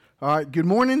All right, good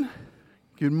morning.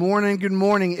 Good morning, good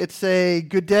morning. It's a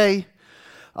good day.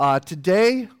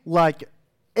 Today, like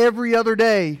every other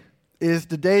day, is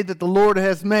the day that the Lord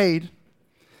has made.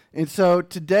 And so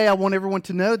today I want everyone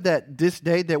to know that this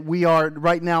day that we are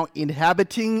right now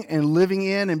inhabiting and living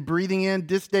in and breathing in,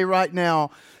 this day right now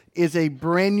is a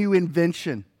brand new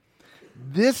invention.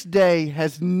 This day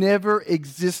has never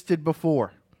existed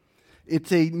before.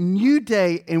 It's a new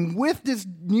day, and with this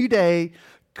new day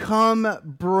come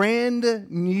brand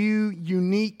new,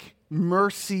 unique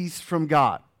mercies from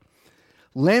God.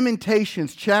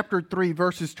 Lamentations chapter 3,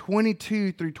 verses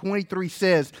 22 through 23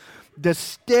 says, "The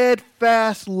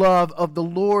steadfast love of the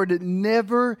Lord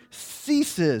never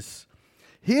ceases.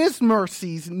 His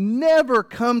mercies never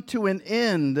come to an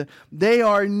end. They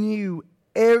are new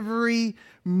every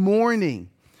morning."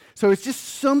 So it's just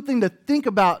something to think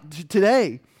about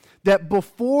today, that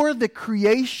before the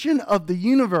creation of the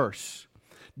universe,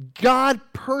 God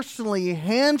personally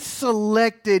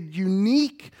hand-selected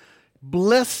unique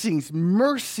blessings,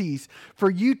 mercies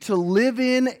for you to live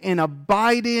in and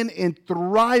abide in and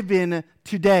thrive in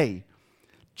today.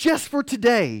 Just for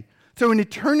today. So an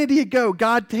eternity ago,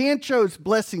 God hand-chose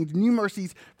blessings, new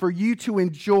mercies for you to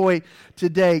enjoy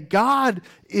today. God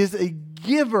is a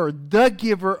giver, the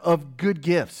giver of good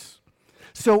gifts.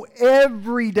 So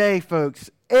every day, folks,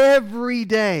 every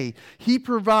day, He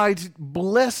provides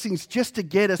blessings just to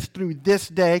get us through this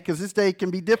day, because this day can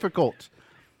be difficult.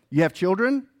 You have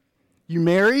children? You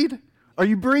married? Are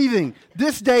you breathing?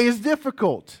 This day is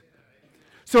difficult.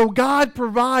 So God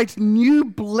provides new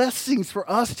blessings for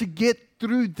us to get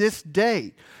through this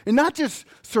day. And not just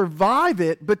survive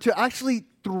it, but to actually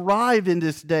thrive in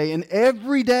this day. And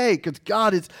every day, because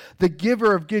God is the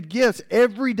giver of good gifts,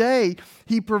 every day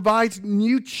He provides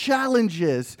new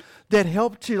challenges that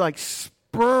help to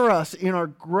spur us in our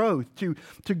growth, to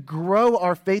grow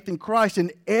our faith in Christ.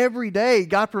 And every day,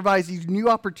 God provides these new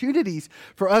opportunities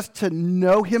for us to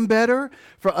know Him better,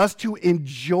 for us to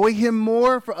enjoy Him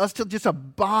more, for us to just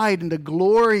abide in the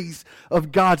glories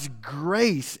of God's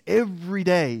grace every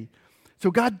day. So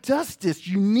God does this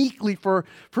uniquely for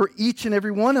each and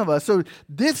every one of us. So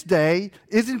this day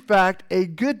is in fact a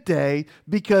good day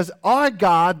because our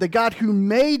God, the God who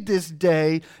made this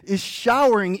day, is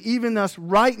showering even us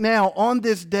right now on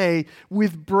this day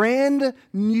with brand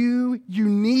new,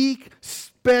 unique,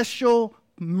 special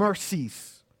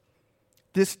mercies.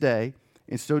 This day,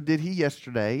 and so did He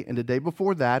yesterday and the day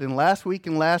before that and last week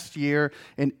and last year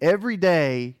and every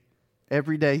day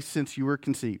since you were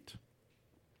conceived.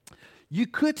 You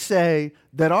could say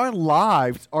that our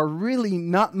lives are really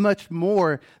not much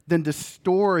more than the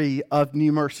story of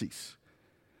new mercies.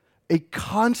 A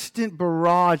constant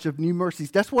barrage of new mercies.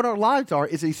 That's what our lives are,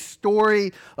 is a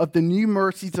story of the new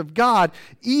mercies of God,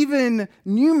 even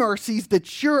new mercies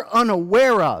that you're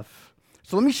unaware of.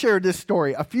 So let me share this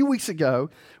story. A few weeks ago,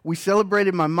 we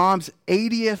celebrated my mom's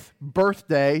 80th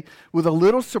birthday with a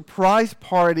little surprise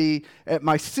party at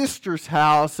my sister's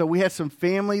house. So we had some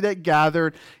family that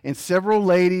gathered and several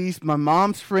ladies, my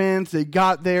mom's friends, they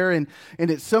got there. And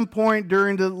at some point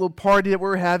during the little party that we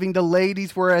were having, the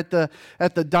ladies were at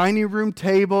the dining room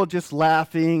table just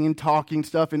laughing and talking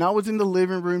stuff. And I was in the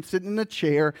living room sitting in a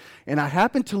chair, and I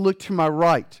happened to look to my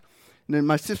right. And in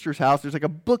my sister's house, there's like a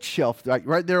bookshelf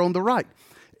right there on the right.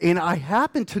 And I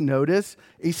happened to notice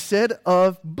a set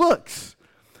of books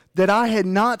that I had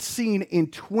not seen in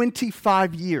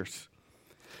 25 years.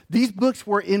 These books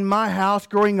were in my house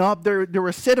growing up. There were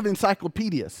a set of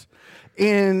encyclopedias.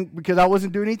 And because I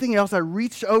wasn't doing anything else, I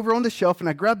reached over on the shelf and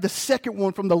I grabbed the second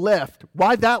one from the left.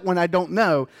 Why that one, I don't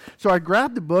know. So I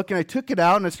grabbed the book and I took it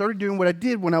out and I started doing what I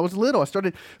did when I was little. I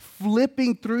started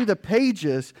flipping through the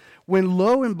pages when,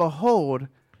 lo and behold,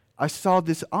 I saw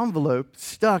this envelope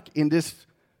stuck in this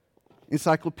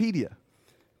encyclopedia.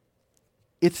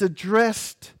 It's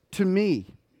addressed to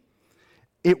me.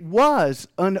 It was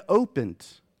unopened,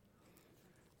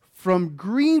 from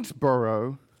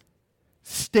Greensboro,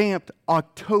 stamped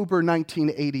October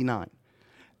 1989.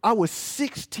 I was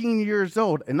 16 years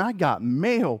old and I got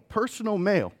mail, personal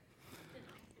mail.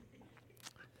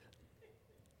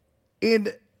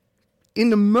 And in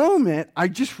the moment, I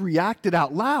just reacted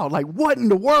out loud, like, what in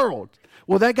the world?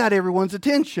 Well, that got everyone's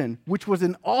attention, which was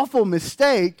an awful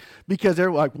mistake because they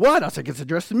were like, what? I was like, it's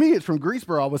addressed to me. It's from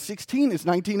Greensboro. I was 16. It's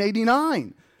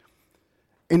 1989.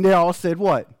 And they all said,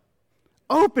 what?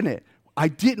 Open it. I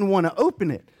didn't want to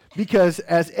open it because,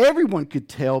 as everyone could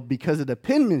tell, because of the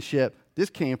penmanship, this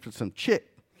came from some chick.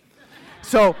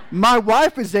 So my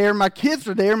wife is there, my kids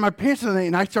are there, my parents are there,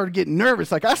 and I started getting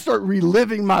nervous. Like, I start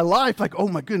reliving my life. Like, oh,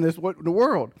 my goodness, what in the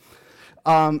world?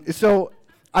 So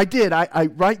I did. I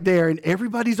right there, and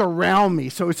everybody's around me,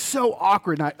 so it's so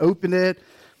awkward. And I opened it,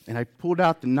 and I pulled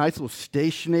out the nice little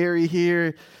stationery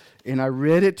here, and I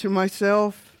read it to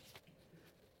myself,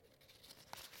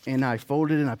 and I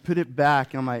folded it, and I put it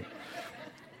back. And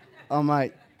I'm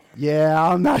like, yeah,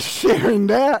 I'm not sharing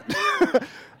that.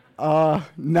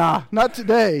 Nah, not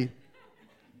today.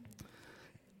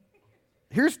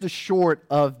 Here's the short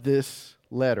of this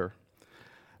letter.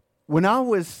 When I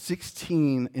was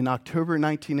 16 in October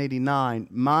 1989,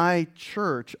 my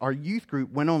church, our youth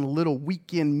group, went on a little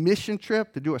weekend mission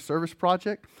trip to do a service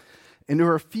project. And there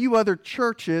were a few other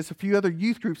churches, a few other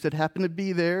youth groups that happened to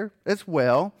be there as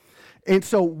well. And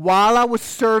so while I was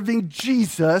serving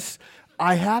Jesus,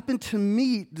 I happened to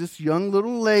meet this young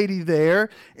little lady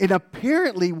there, and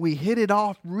apparently we hit it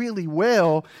off really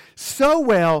well, so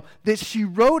well that she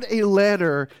wrote a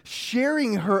letter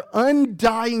sharing her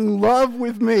undying love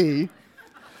with me,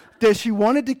 that she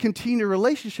wanted to continue a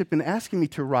relationship and asking me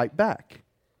to write back.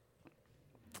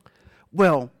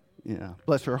 Well, yeah,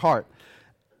 bless her heart.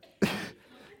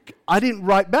 I didn't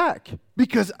write back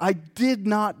because I did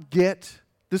not get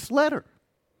this letter.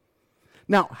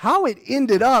 Now, how it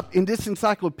ended up in this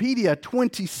encyclopedia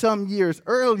 20-some years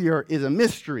earlier is a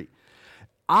mystery.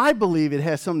 I believe it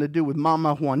has something to do with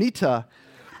Mama Juanita,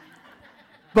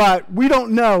 but we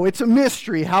don't know. It's a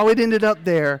mystery how it ended up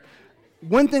there.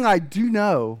 One thing I do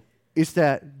know is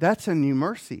that that's a new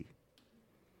mercy.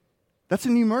 That's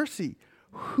a new mercy.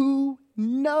 Who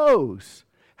knows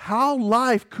how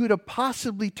life could have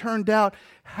possibly turned out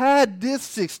had this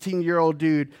 16-year-old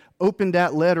dude opened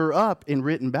that letter up and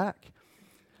written back?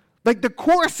 Like the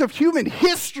course of human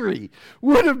history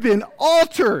would have been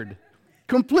altered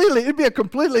completely. It'd be a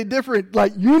completely different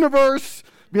universe.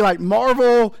 It'd be like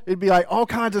Marvel. It'd be like all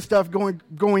kinds of stuff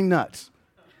going nuts.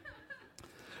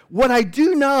 What I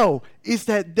do know is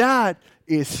that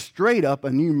is straight up a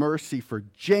new mercy for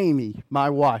Jamie, my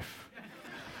wife.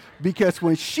 Because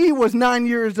when she was 9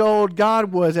 years old,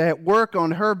 God was at work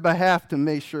on her behalf to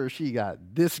make sure she got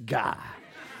this guy.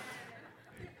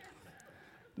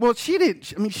 Well, she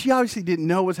obviously didn't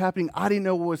know what was happening. I didn't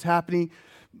know what was happening.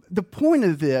 The point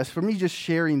of this, for me just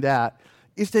sharing that,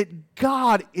 is that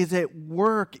God is at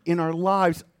work in our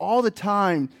lives all the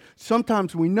time.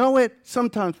 Sometimes we know it,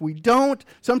 sometimes we don't.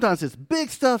 Sometimes it's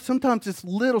big stuff, sometimes it's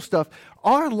little stuff.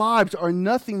 Our lives are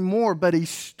nothing more but a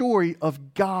story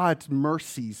of God's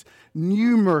mercies,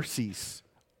 new mercies,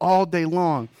 all day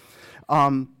long.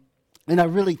 And I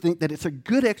really think that it's a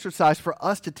good exercise for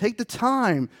us to take the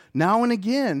time now and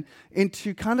again and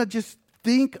to kind of just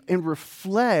think and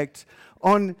reflect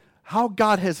on how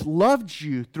God has loved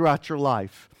you throughout your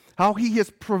life, how He has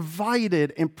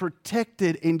provided and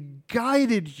protected and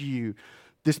guided you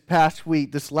this past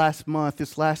week, this last month,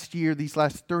 this last year, these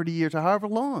last 30 years, or however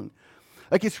long.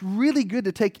 Like, it's really good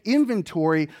to take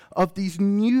inventory of these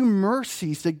new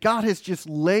mercies that God has just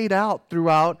laid out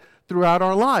throughout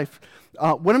our life.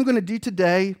 What I'm going to do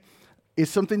today is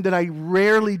something that I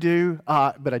rarely do,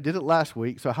 but I did it last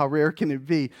week, so how rare can it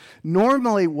be?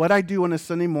 Normally, what I do on a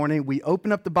Sunday morning, we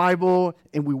open up the Bible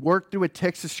and we work through a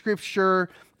text of Scripture,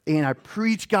 and I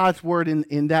preach God's Word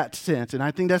in that sense. And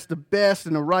I think that's the best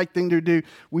and the right thing to do.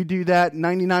 We do that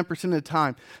 99% of the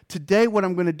time. Today, what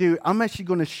I'm going to do, I'm actually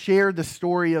going to share the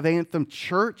story of Anthem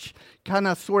Church, kind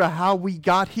of sort of how we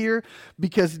got here,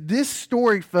 because this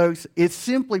story, folks, is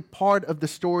simply part of the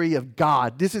story of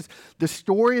God. This is the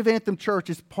story of Anthem Church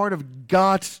is part of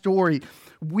God's story.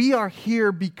 We are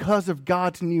here because of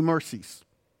God's new mercies.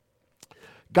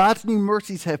 God's new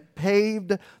mercies have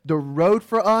paved the road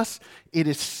for us. It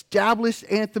established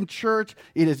Anthem Church.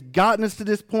 It has gotten us to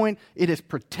this point. It has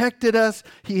protected us.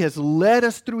 He has led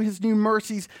us through His new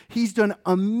mercies. He's done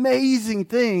amazing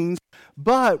things.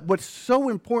 But what's so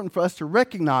important for us to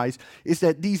recognize is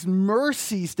that these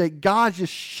mercies that God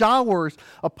just showers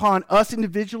upon us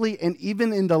individually and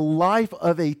even in the life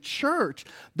of a church,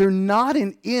 they're not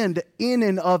an end in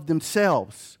and of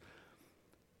themselves.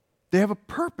 They have a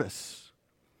purpose.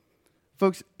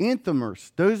 Folks,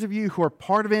 Anthemers, those of you who are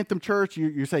part of Anthem Church,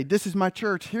 you say, this is my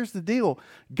church. Here's the deal.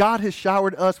 God has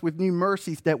showered us with new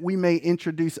mercies that we may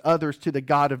introduce others to the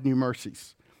God of new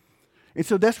mercies. And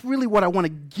so that's really what I want to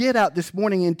get out this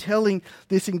morning in telling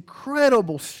this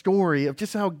incredible story of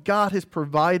just how God has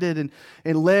provided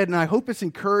and led. And I hope it's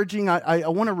encouraging. I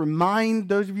want to remind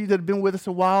those of you that have been with us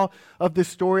a while of this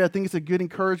story. I think it's a good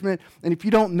encouragement. And if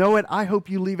you don't know it, I hope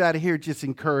you leave out of here just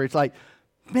encouraged. Like,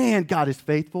 man, God is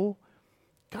faithful.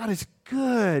 God is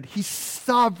good. He's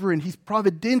sovereign. He's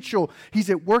providential. He's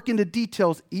at work in the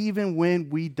details even when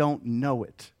we don't know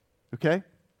it. Okay?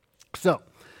 So,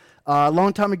 a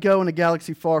long time ago in a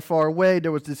galaxy far, far away,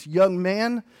 there was this young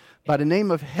man by the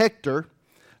name of Hector.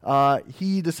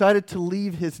 He decided to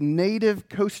leave his native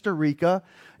Costa Rica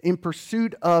in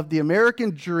pursuit of the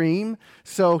American dream.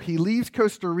 So he leaves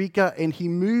Costa Rica and he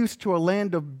moves to a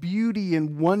land of beauty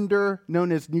and wonder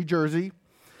known as New Jersey.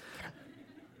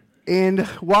 And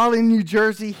while in New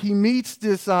Jersey, he meets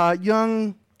this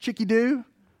young chickadee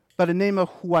by the name of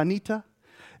Juanita.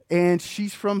 And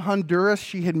she's from Honduras.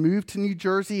 She had moved to New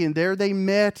Jersey, and there they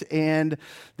met, and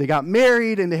they got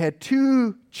married, and they had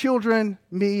 2 children,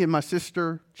 me and my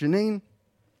sister, Janine.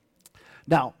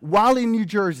 Now, while in New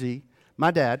Jersey,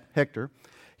 my dad, Hector,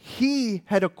 he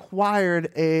had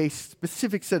acquired a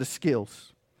specific set of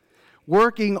skills,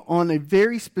 working on a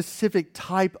very specific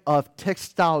type of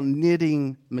textile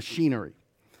knitting machinery.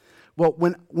 Well,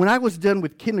 when I was done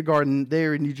with kindergarten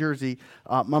there in New Jersey,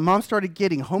 my mom started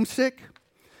getting homesick.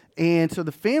 And so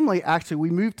the family, actually, we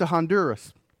moved to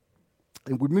Honduras.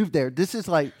 And we moved there. This is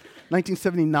like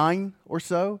 1979 or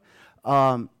so.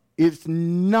 It's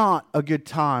not a good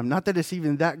time. Not that it's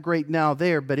even that great now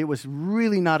there, but it was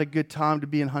really not a good time to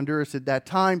be in Honduras at that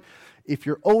time. If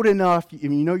you're old enough, you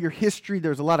know your history,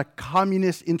 there's a lot of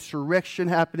communist insurrection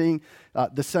happening,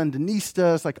 the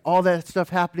Sandinistas, like all that stuff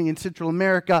happening in Central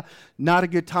America. Not a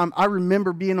good time. I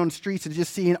remember being on the streets and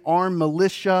just seeing armed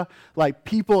militia, like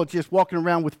people just walking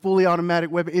around with fully automatic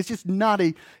weapons. It's just not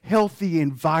a healthy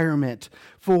environment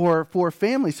for a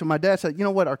family. So my dad said, you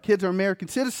know what, our kids are American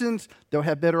citizens. They'll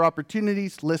have better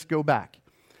opportunities. Let's go back.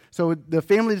 So the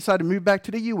family decided to move back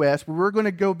to the U.S. We were going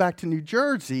to go back to New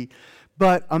Jersey.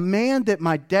 But a man that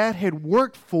my dad had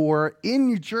worked for in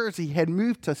New Jersey had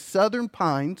moved to Southern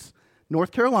Pines,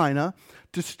 North Carolina,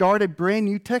 to start a brand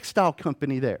new textile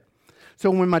company there. So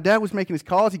when my dad was making his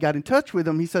calls, he got in touch with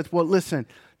him. He says, well, listen,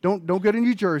 don't go to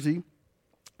New Jersey.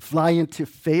 Fly into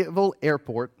Fayetteville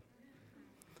Airport.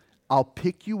 I'll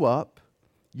pick you up.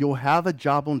 You'll have a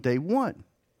job on day 1.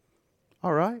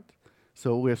 All right.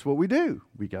 So that's what we do.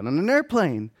 We got on an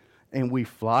airplane, and we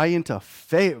fly into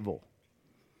Fayetteville.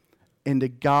 And the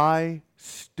guy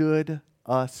stood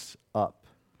us up.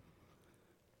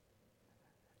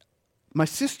 My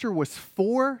sister was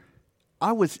 4.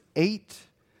 I was 8.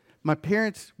 My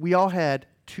parents, we all had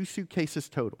 2 suitcases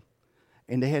total.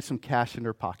 And they had some cash in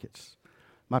their pockets.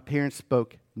 My parents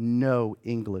spoke no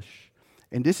English.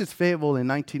 And this is Fayetteville in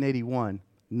 1981.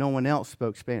 No one else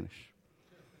spoke Spanish.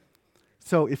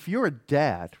 So if you're a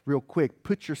dad, real quick,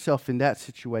 put yourself in that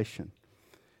situation.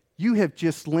 You have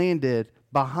just landed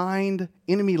behind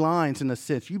enemy lines in a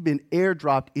sense. You've been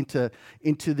airdropped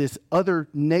into this other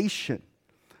nation.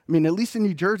 I mean, at least in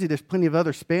New Jersey, there's plenty of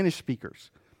other Spanish speakers.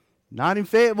 Not in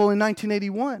Fayetteville in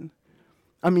 1981.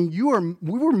 I mean,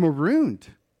 we were marooned.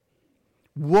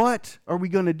 What are we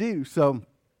going to do? So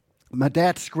my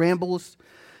dad scrambles,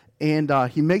 and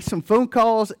he makes some phone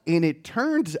calls, and it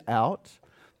turns out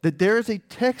that there is a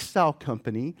textile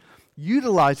company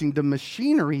utilizing the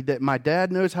machinery that my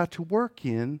dad knows how to work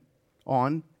in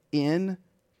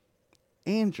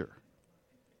Angier.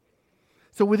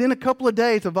 So within a couple of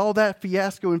days of all that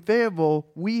fiasco in Fayetteville,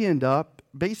 we end up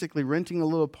basically renting a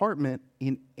little apartment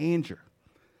in Angier.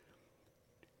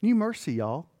 New Mercy,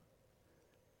 y'all.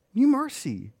 New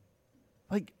Mercy.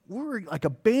 Like, we're like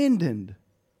abandoned,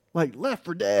 like left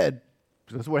for dead.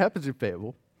 That's what happens in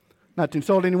Fayetteville. Not to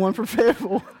insult anyone from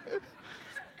Fayetteville.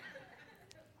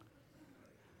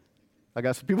 I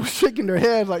got some people shaking their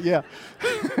head like, yeah.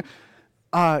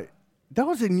 That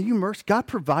was a new mercy. God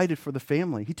provided for the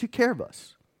family. He took care of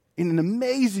us in an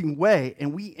amazing way,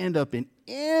 and we end up in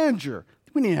Angier.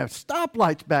 We didn't have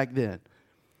stoplights back then.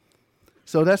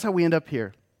 So that's how we end up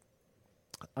here.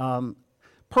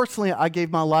 Personally, I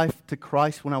gave my life to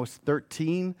Christ when I was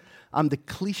 13. I'm the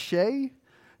cliche.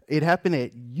 It happened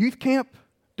at youth camp.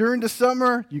 During the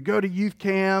summer, you go to youth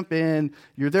camp, and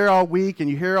you're there all week, and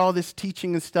you hear all this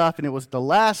teaching and stuff, and it was the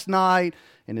last night,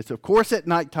 and it's, of course, at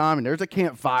nighttime, and there's a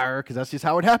campfire, because that's just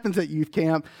how it happens at youth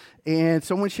camp, and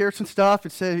someone shared some stuff.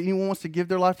 It said, anyone wants to give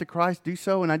their life to Christ, do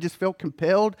so, and I just felt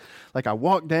compelled. Like, I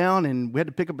walked down, and we had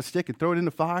to pick up a stick and throw it in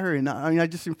the fire, and I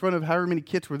just in front of however many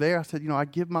kids were there, I said, I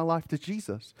give my life to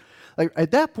Jesus. Like,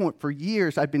 at that point, for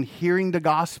years, I'd been hearing the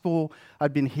gospel.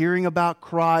 I'd been hearing about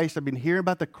Christ. I'd been hearing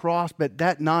about the cross. But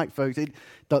that night, folks,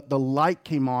 the light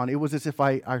came on. It was as if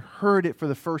I heard it for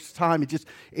the first time.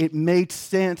 It made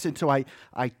sense. And so I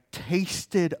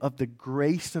tasted of the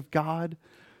grace of God.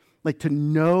 Like, to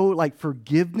know, like,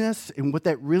 forgiveness and what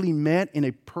that really meant in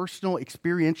a personal,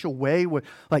 experiential way.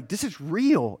 Like, this is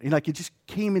real. And, like, it just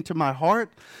came into my heart.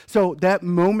 So that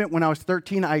moment when I was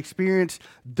 13, I experienced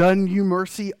the new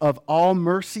mercy of all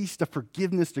mercies, the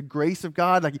forgiveness, the grace of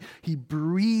God. Like, He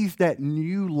breathed that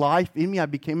new life in me. I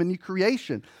became a new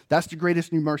creation. That's the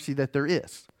greatest new mercy that there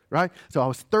is. right? So I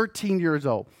was 13 years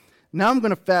old. Now I'm going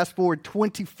to fast forward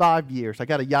 25 years. I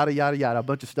got a yada, yada, yada, a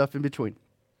bunch of stuff in between.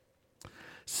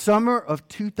 Summer of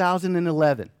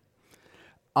 2011,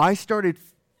 I started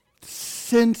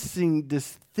sensing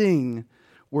this thing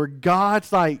where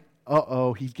God's like,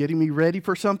 uh-oh, he's getting me ready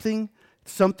for something.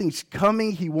 Something's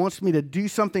coming. He wants me to do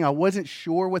something. I wasn't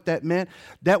sure what that meant.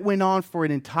 That went on for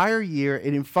an entire year.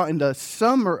 And in the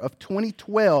summer of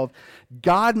 2012,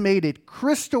 God made it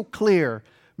crystal clear,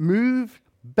 move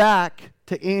back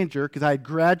to Anger, because I had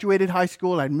graduated high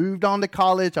school, I'd moved on to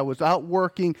college, I was out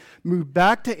working, moved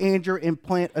back to Anger and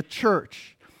plant a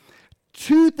church.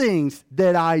 Two things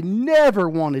that I never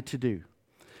wanted to do.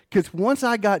 Because once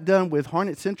I got done with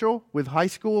Harnett Central, with high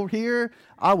school here,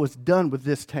 I was done with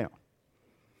this town.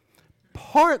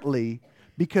 Partly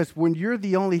because when you're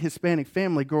the only Hispanic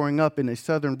family growing up in a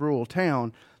southern rural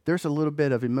town, there's a little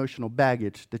bit of emotional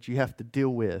baggage that you have to deal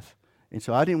with. And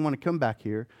so I didn't want to come back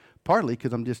here, partly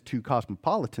because I'm just too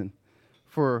cosmopolitan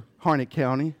for Harnett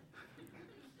County.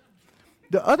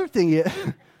 The other thing is,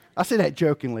 I say that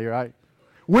jokingly, right?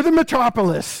 We're the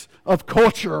metropolis of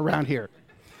culture around here.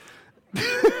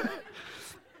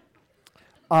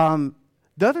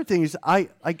 The other thing is, I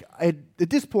at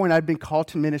this point, I'd been called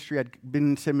to ministry. I'd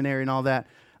been in seminary and all that.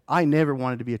 I never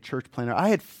wanted to be a church planter. I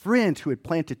had friends who had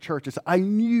planted churches. I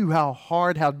knew how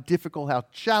hard, how difficult, how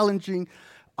challenging.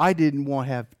 I didn't want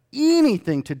to have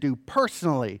anything to do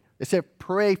personally except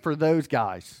pray for those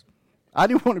guys. I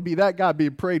didn't want to be that guy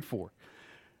being prayed for.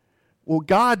 Well,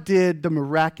 God did the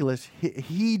miraculous.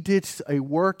 He did a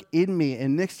work in me,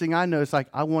 and next thing I know, it's like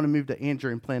I want to move to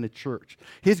Andrew and plant a church.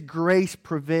 His grace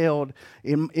prevailed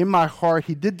in my heart.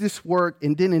 He did this work,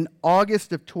 and then in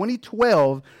August of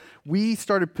 2012, we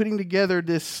started putting together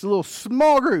this little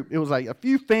small group. It was like a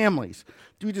few families.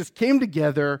 We just came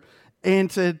together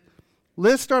and said,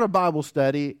 let's start a Bible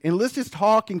study, and let's just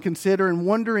talk and consider and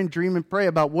wonder and dream and pray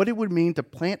about what it would mean to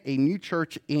plant a new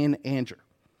church in Andrew.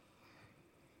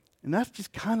 And that's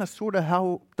just kind of sort of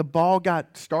how the ball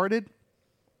got started.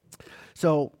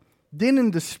 So then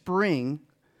in the spring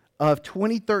of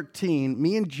 2013,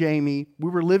 me and Jamie,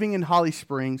 we were living in Holly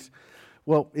Springs.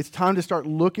 Well, it's time to start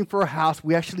looking for a house.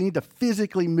 We actually need to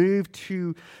physically move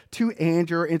to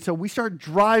Andrew. And so we start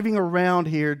driving around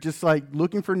here just like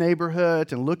looking for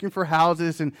neighborhoods and looking for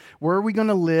houses and where are we going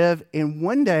to live. And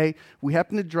one day we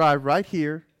happened to drive right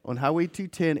here on Highway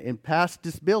 210 and past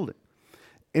this building.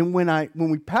 And when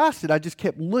we passed it, I just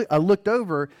I looked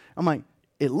over. I'm like,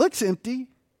 it looks empty.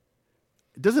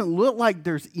 It doesn't look like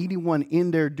there's anyone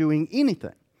in there doing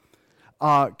anything.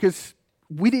 Because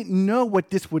we didn't know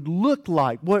what this would look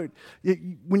like. When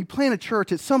you plant a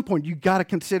church, at some point, you got to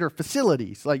consider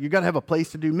facilities. Like, you got to have a place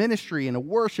to do ministry and a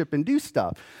worship and do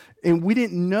stuff. And we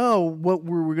didn't know what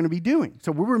we were going to be doing.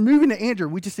 So we were moving to Andrew.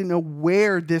 We just didn't know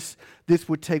where this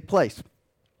would take place.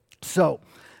 So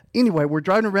anyway, we're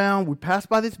driving around. We passed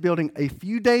by this building. A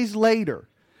few days later,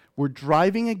 we're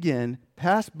driving again,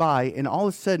 passed by, and all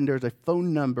of a sudden, there's a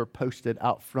phone number posted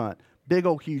out front. Big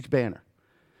old huge banner.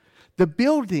 The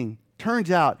building, turns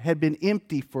out, had been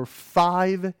empty for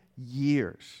 5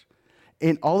 years.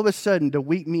 And all of a sudden, the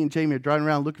week me and Jamie are driving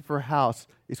around looking for a house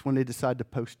is when they decide to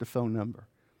post the phone number.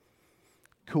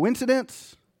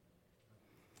 Coincidence?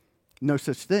 No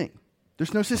such thing.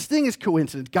 There's no such thing as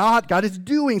coincidence. God is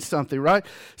doing something, right?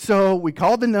 So we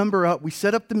called the number up. We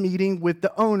set up the meeting with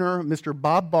the owner, Mr.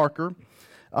 Bob Barker.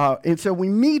 And so we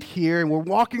meet here, and we're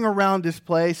walking around this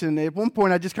place. And at one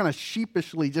point, I just kind of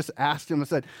sheepishly just asked him, I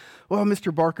said, well,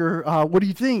 Mr. Barker, what do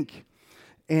you think?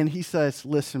 And he says,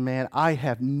 listen, man, I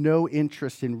have no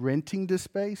interest in renting this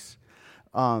space.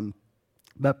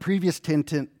 The previous tenant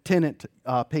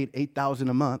paid $8,000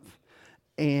 a month.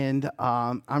 And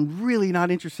I'm really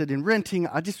not interested in renting.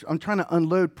 I'm trying to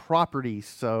unload properties.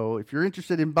 So if you're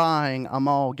interested in buying, I'm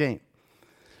all game.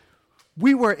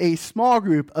 We were a small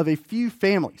group of a few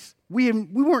families. We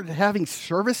weren't having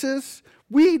services.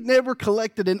 We never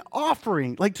collected an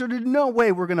offering. So there's no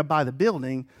way we're going to buy the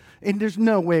building, and there's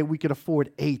no way we could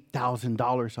afford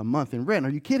 $8,000 a month in rent.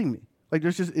 Are you kidding me?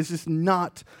 It's just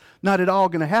not at all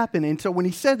going to happen. And so when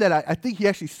he said that, I think he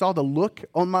actually saw the look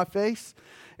on my face.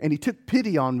 And he took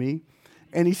pity on me,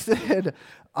 and he said,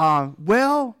 I've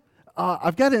got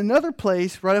another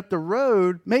place right up the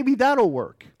road. Maybe that'll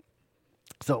work.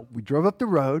 So we drove up the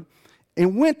road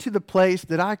and went to the place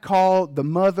that I call the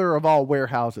mother of all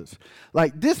warehouses.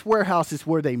 This warehouse is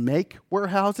where they make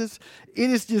warehouses. It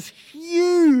is this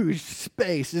huge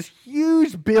space, this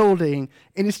huge building,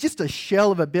 and it's just a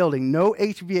shell of a building. No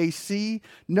HVAC,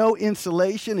 no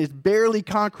insulation. It's barely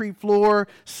concrete floor,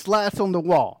 slats on the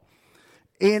wall.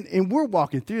 And we're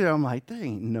walking through there. I'm like, there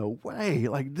ain't no way.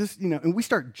 Like this, and we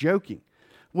start joking.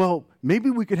 Well, maybe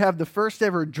we could have the first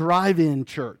ever drive-in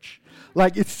church.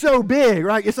 Like, it's so big,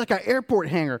 right? It's like an airport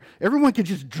hangar. Everyone could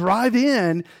just drive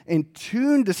in and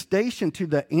tune the station to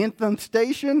the anthem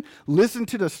station, listen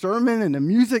to the sermon and the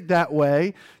music that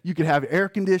way. You could have air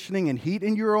conditioning and heat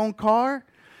in your own car.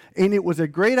 And it was a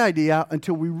great idea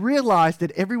until we realized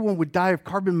that everyone would die of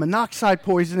carbon monoxide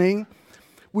poisoning,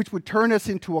 which would turn us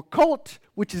into a cult,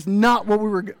 which is not what we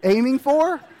were aiming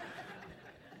for.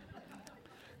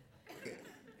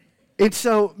 And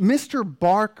so Mr.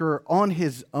 Barker, on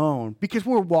his own, because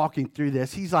we're walking through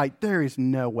this, he's like, there is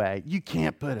no way. You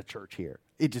can't put a church here.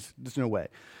 There's no way.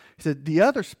 He said, the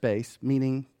other space,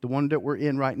 meaning the one that we're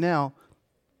in right now,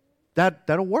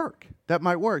 that'll work. That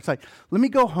might work. It's like, let me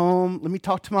go home. Let me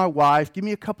talk to my wife. Give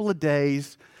me a couple of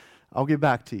days. I'll get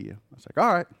back to you. I was like,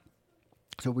 all right.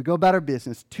 So we go about our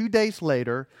business. 2 days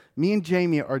later, me and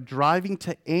Jamie are driving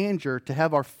to Anger to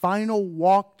have our final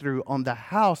walkthrough on the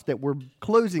house that we're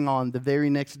closing on the very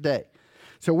next day.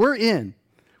 So we're in.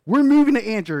 We're moving to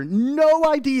Anger. No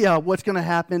idea what's going to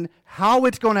happen, how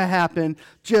it's going to happen.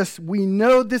 Just we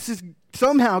know this is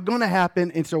somehow going to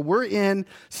happen. And so we're in,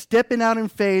 stepping out in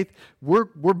faith. We're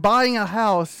buying a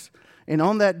house. And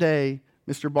on that day,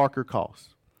 Mr. Barker calls.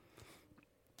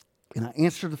 And I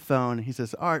answer the phone, and he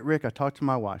says, all right, Rick, I talked to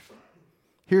my wife.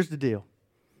 Here's the deal.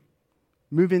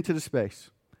 Move into the space.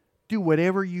 Do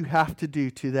whatever you have to do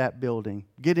to that building.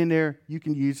 Get in there. You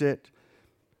can use it.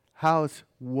 How's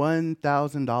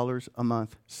 $1,000 a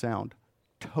month sound?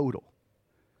 Total.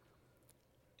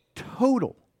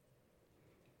 Total.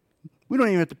 We don't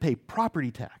even have to pay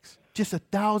property tax. Just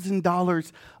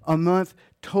 $1,000 a month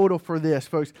total for this,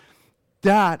 folks.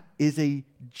 That is a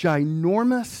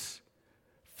ginormous,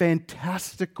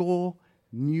 fantastical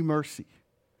new mercy.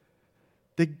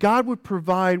 That God would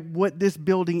provide what this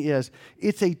building is.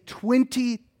 It's a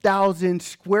 20,000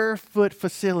 square foot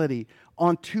facility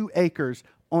on 2 acres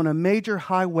on a major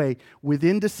highway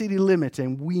within the city limits,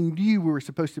 and we knew we were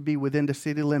supposed to be within the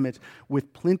city limits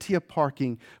with plenty of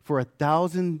parking for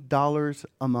 $1,000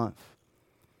 a month.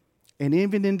 And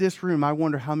even in this room, I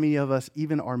wonder how many of us,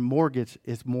 even our mortgage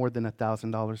is more than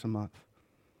 $1,000 a month.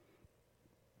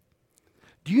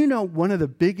 Do you know one of the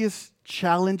biggest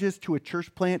challenges to a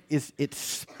church plant is its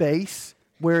space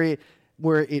where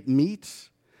it meets?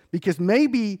 Because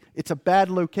maybe it's a bad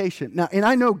location. Now, and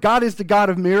I know God is the God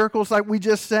of miracles, like we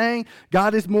just sang.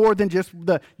 God is more than just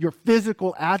your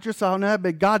physical address on that,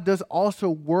 but God does also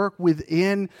work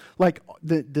within like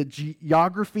the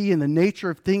geography and the nature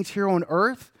of things here on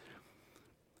earth.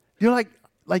 You know,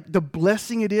 like the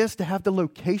blessing it is to have the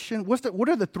location. What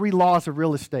are the 3 laws of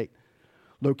real estate?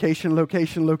 Location,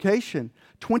 location, location.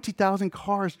 20,000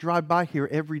 cars drive by here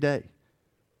every day.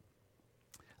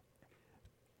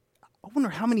 I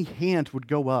wonder how many hands would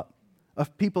go up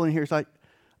of people in here. It's like,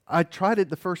 I tried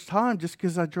it the first time just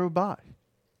because I drove by,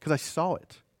 because I saw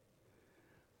it.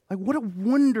 Like, what a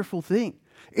wonderful thing.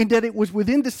 And that it was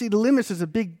within the city limits is a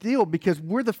big deal because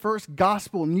we're the first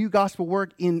new gospel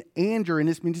work in Anger, in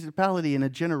this municipality, in a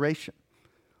generation.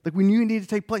 Like we knew it needed to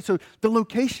take place. So the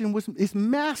location is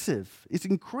massive. It's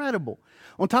incredible.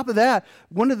 On top of that,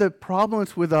 one of the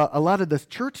problems with a lot of the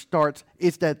church starts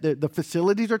is that the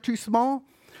facilities are too small.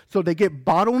 So they get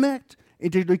bottlenecked.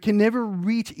 They can never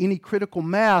reach any critical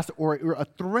mass or a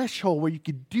threshold where you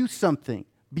could do something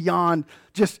beyond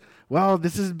just, well,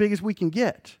 this is as big as we can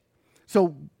get.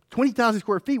 So 20,000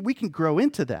 square feet, we can grow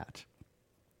into that.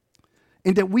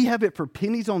 And that we have it for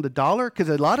pennies on the dollar, because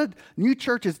a lot of new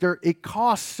churches, it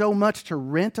costs so much to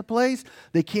rent a place,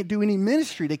 they can't do any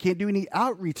ministry, they can't do any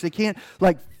outreach, they can't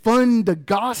fund the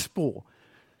gospel.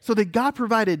 So that God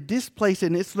provided this place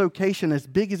in its location, as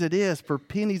big as it is, for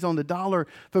pennies on the dollar.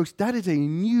 Folks, that is a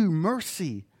new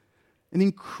mercy, an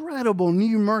incredible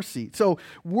new mercy. So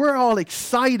we're all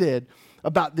excited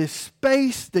about this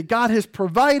space that God has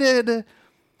provided.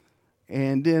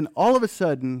 And then all of a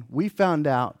sudden, we found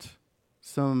out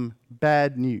some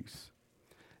bad news.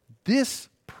 This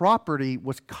property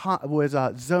was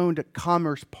zoned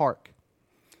Commerce Park.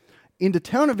 In the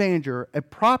town of Anger, a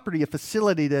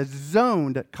facility that's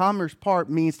zoned Commerce Park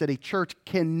means that a church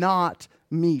cannot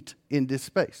meet in this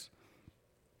space.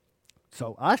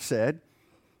 So I said,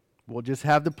 we'll just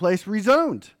have the place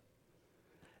rezoned.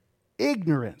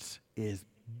 Ignorance is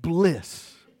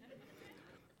bliss.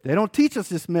 They don't teach us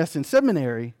this mess in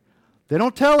seminary. They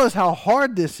don't tell us how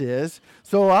hard this is.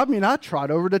 So, I trot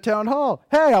over to town hall.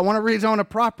 Hey, I want to rezone a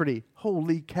property.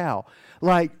 Holy cow.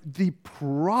 Like the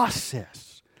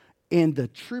process and the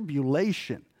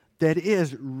tribulation that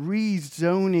is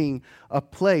rezoning a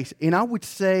place. And I would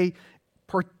say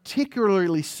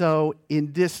particularly so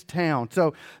in this town.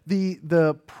 So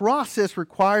the process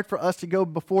required for us to go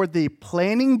before the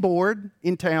planning board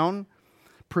in town,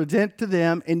 present to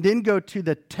them, and then go to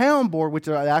the town board, which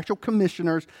are the actual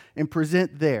commissioners, and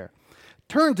present there.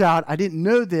 Turns out, I didn't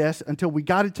know this until we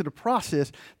got into the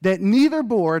process, that neither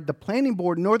board, the planning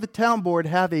board nor the town board,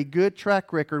 have a good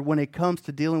track record when it comes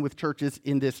to dealing with churches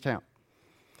in this town.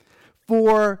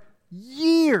 For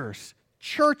years,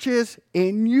 churches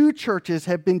and new churches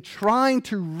have been trying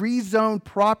to rezone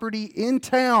property in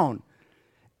town.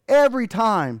 Every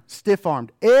time,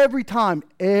 stiff-armed. Every time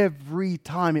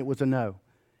it was a no.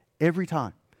 Every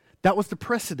time. That was the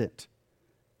precedent.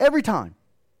 Every time.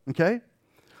 Okay?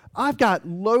 I've got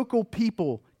local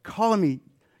people calling me,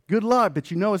 good luck, but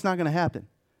you know it's not going to happen.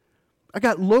 I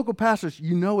got local pastors,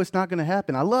 you know it's not going to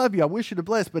happen. I love you, I wish you the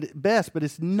best, but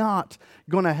it's not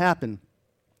going to happen.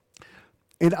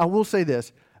 And I will say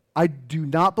this, I do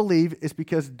not believe it's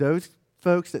because those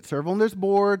folks that serve on this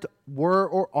board were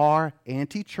or are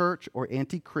anti-church or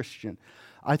anti-Christian.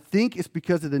 I think it's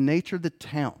because of the nature of the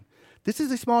town. This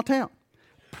is a small town.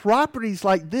 Properties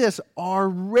like this are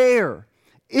rare.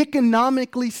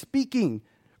 Economically speaking,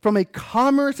 from a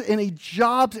commerce and a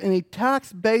jobs and a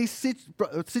tax-based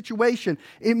situation,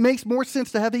 it makes more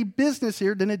sense to have a business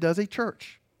here than it does a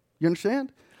church. You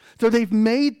understand? So they've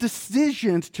made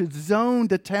decisions to zone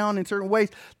the town in certain ways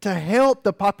to help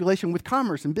the population with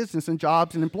commerce and business and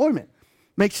jobs and employment.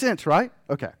 Makes sense, right?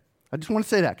 Okay. I just want to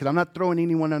say that because I'm not throwing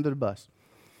anyone under the bus.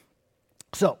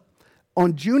 So,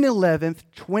 on June 11th,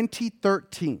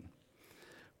 2013,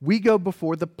 we go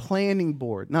before the planning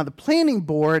board. Now, the planning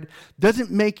board doesn't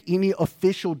make any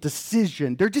official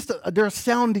decision. They're a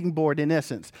sounding board in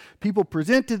essence. People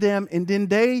present to them, and then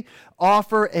they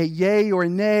offer a yay or a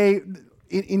nay.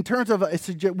 In terms of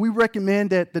we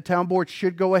recommend that the town board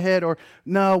should go ahead, or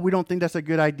no, we don't think that's a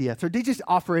good idea. So they just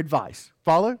offer advice.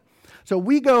 Follow? So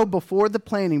we go before the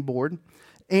planning board,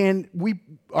 and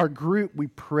our group, we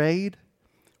prayed,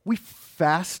 we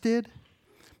fasted.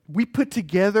 We put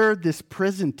together this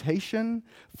presentation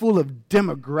full of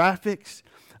demographics,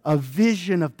 a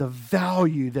vision of the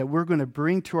value that we're going to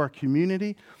bring to our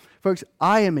community. Folks,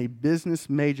 I am a business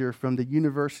major from the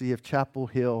University of Chapel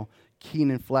Hill,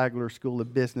 Keenan Flagler School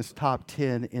of Business, top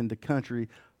 10 in the country,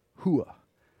 HUA.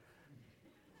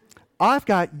 I've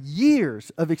got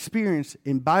years of experience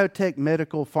in biotech,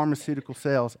 medical, pharmaceutical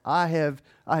sales. I have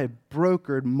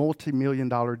brokered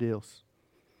multi-million-dollar deals.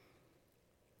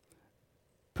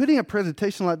 Putting a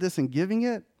presentation like this and giving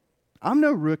it, I'm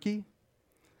no rookie.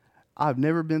 I've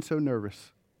never been so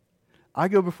nervous. I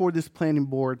go before this planning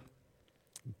board,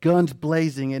 guns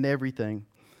blazing and everything,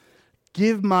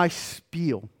 give my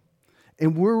spiel.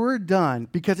 And when we're done,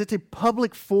 because it's a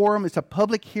public forum, it's a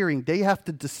public hearing, they have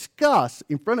to discuss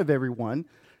in front of everyone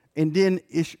and then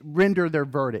render their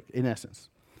verdict, in essence.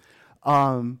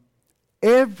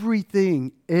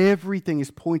 Everything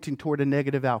is pointing toward a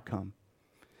negative outcome.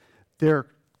 Their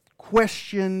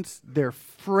questions, their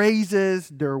phrases,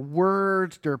 their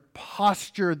words, their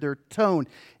posture, their tone,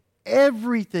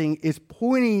 everything is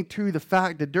pointing to the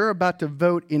fact that they're about to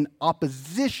vote in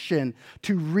opposition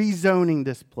to rezoning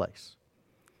this place.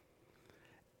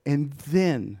 And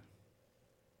then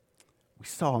we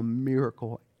saw a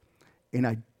miracle, and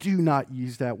I do not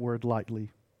use that word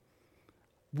lightly.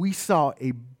 We saw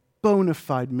a bona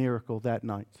fide miracle that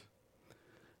night.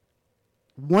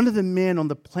 One of the men on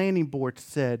the planning board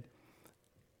said,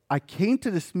 I came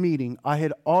to this meeting, I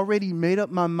had already made up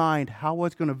my mind how I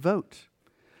was going to vote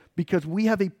because we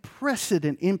have a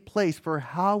precedent in place for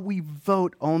how we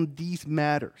vote on these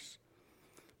matters.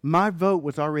 My vote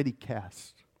was already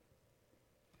cast.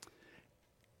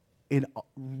 And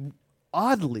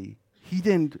oddly, he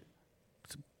then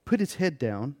put his head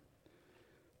down.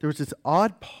 There was this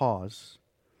odd pause.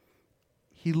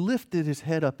 He lifted his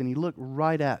head up and he looked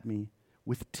right at me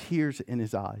with tears in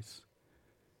his eyes.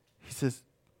 He says,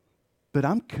 but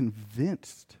I'm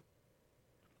convinced.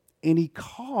 And he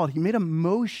made a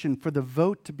motion for the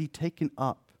vote to be taken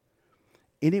up.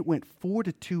 And it went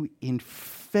 4-2 in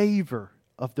favor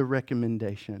of the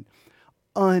recommendation.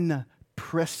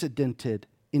 Unprecedented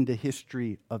in the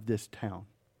history of this town.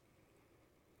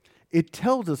 It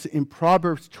tells us in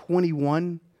Proverbs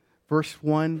 21, verse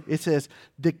 1, it says,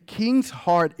 the king's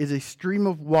heart is a stream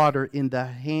of water in the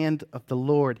hand of the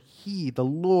Lord. The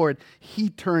Lord, he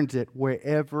turns it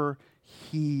wherever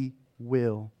he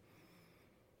will.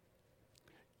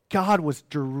 God was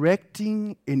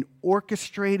directing and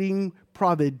orchestrating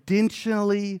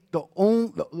providentially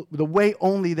the way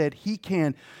only that he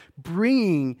can,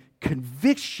 bringing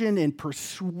conviction and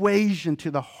persuasion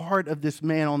to the heart of this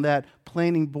man on that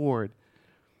planning board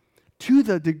to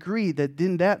the degree that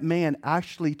then that man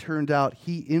actually turned out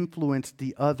he influenced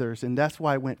the others, and that's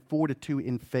why it went 4-2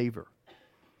 in favor.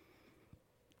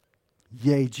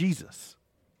 Yay, Jesus.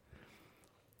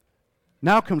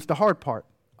 Now comes the hard part.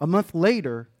 A month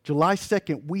later, July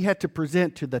 2nd, we had to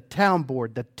present to the town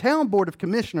board. The town board of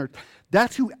commissioners,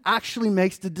 that's who actually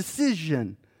makes the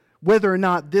decision whether or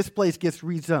not this place gets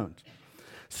rezoned.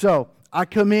 So I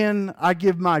come in, I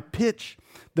give my pitch.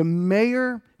 The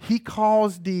mayor, he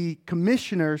calls the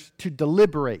commissioners to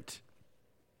deliberate.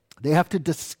 They have to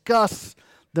discuss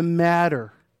the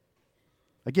matter.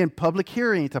 Again, public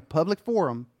hearing, it's a public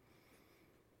forum.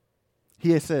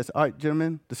 He says, all right,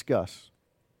 gentlemen, discuss.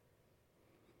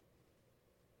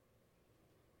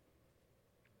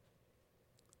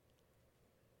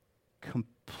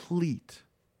 Complete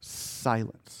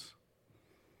silence.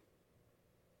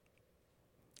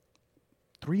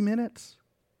 3 minutes.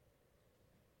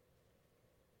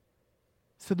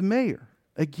 So the mayor,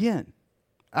 again,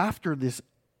 after this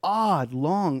odd,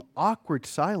 long, awkward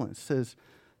silence, says,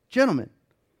 gentlemen,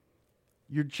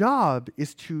 your job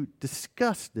is to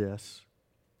discuss this,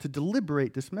 to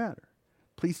deliberate this matter.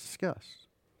 Please discuss.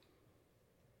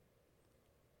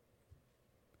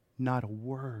 Not a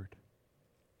word.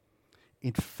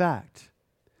 In fact,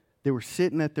 they were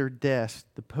sitting at their desk,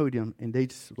 the podium, and they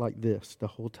just like this the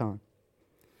whole time,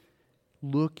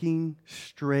 looking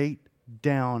straight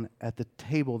down at the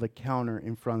table, the counter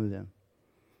in front of them.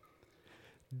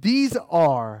 These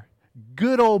are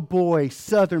good old boy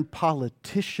Southern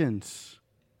politicians.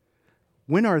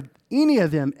 When are any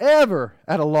of them ever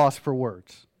at a loss for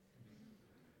words?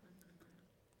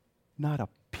 Not a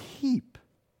peep.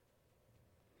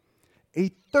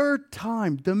 A third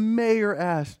time, the mayor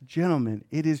asked, gentlemen,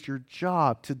 it is your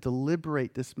job to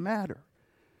deliberate this matter.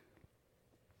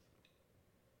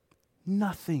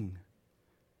 Nothing.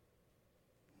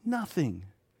 Nothing.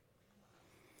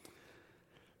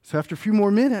 So after a few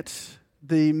more minutes,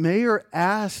 the mayor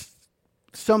asked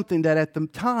something that at the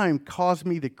time caused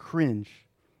me to cringe.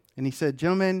 And he said,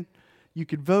 gentlemen, you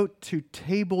could vote to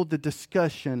table the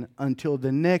discussion until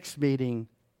the next meeting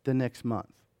the next month.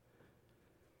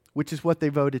 Which is what they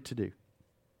voted to do.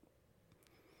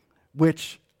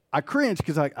 Which I cringe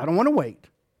because I don't want to wait.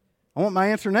 I want my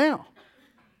answer now.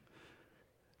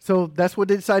 So that's what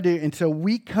they decided to do. And so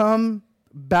we come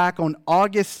back on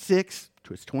August 6th,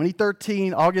 it's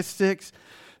 2013, August 6th.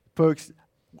 Folks,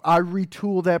 I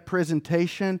retool that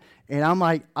presentation, and I'm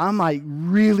like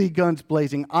really guns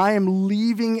blazing. I am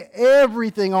leaving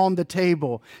everything on the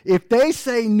table. If they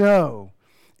say no,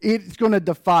 it's going to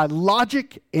defy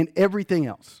logic and everything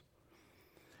else.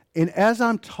 And as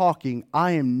I'm talking,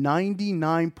 I am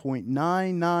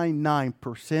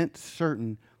 99.999%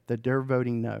 certain that they're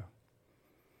voting no.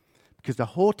 Because the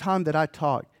whole time that I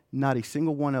talked, not a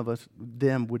single one of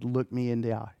them would look me in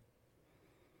the eye.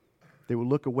 They would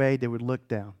look away, they would look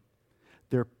down.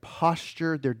 Their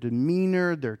posture, their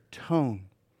demeanor, their tone.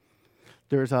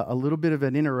 There's a little bit of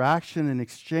an interaction and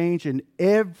exchange, and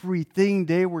everything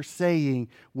they were saying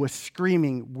was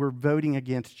screaming, we're voting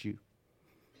against you.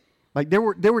 Like they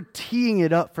were teeing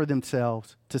it up for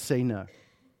themselves to say no.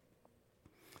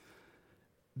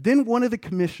 Then one of the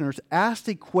commissioners asked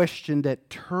a question that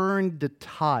turned the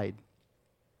tide.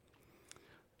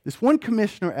 This one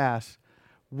commissioner asked,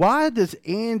 why does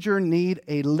Andrew need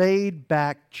a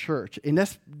laid-back church? And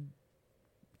that's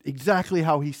exactly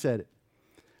how he said it.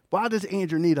 Why does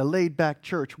Andrew need a laid-back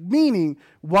church? Meaning,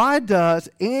 why does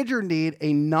Andrew need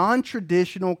a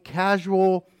non-traditional,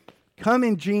 casual, come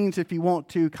in jeans if you want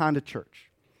to kind of church?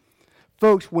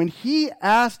 Folks, when he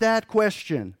asked that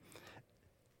question,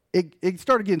 it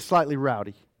started getting slightly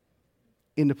rowdy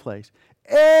in the place.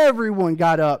 Everyone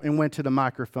got up and went to the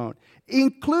microphone,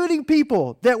 including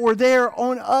people that were there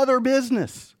on other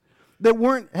business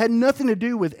that had nothing to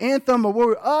do with Anthem,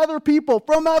 or other people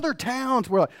from other towns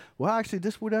were like, well, actually,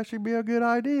 this would actually be a good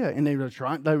idea. And they were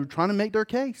trying to make their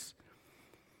case.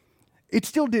 It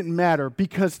still didn't matter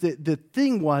because the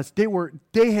thing was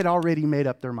they had already made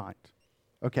up their mind.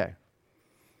 Okay.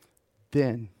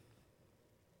 Then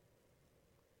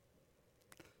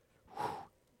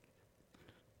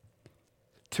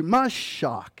to my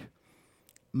shock,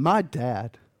 my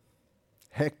dad,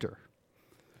 Hector,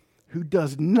 who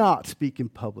does not speak in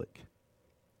public,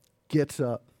 gets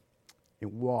up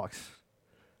and walks.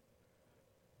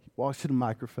 He walks to the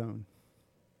microphone.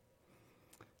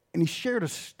 And he shared a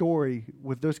story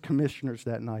with those commissioners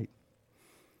that night.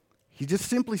 He just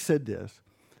simply said this,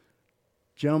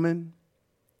 gentlemen,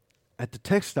 at the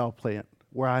textile plant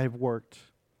where I have worked,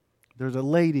 there's a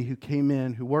lady who came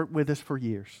in who worked with us for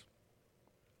years.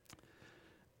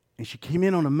 And she came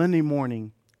in on a Monday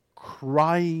morning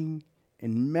crying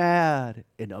and mad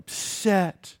and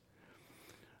upset.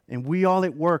 And we all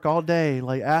at work all day,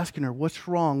 like asking her, what's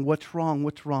wrong, what's wrong,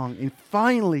 what's wrong? And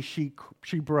finally she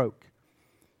broke.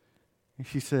 And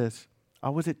she says, I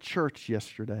was at church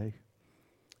yesterday,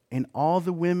 and all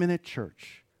the women at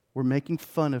church were making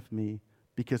fun of me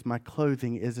because my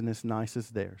clothing isn't as nice as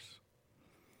theirs.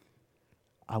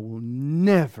 I will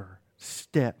never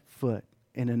step foot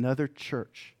in another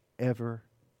church ever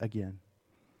again.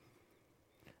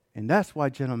 And that's why,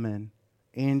 gentlemen,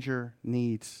 Andrew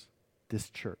needs this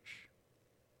church.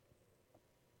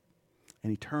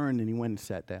 And he turned and he went and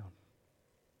sat down.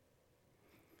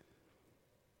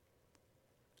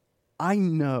 I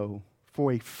know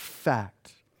for a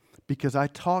fact, because I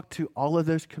talked to all of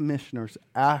those commissioners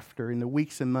in the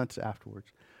weeks and months afterwards,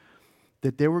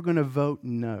 that they were going to vote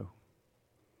no.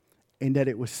 And that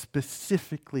it was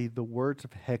specifically the words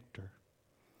of Hector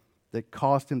that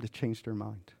caused them to change their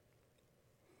mind.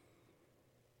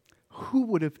 Who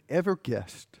would have ever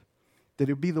guessed that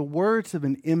it would be the words of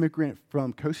an immigrant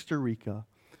from Costa Rica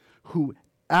who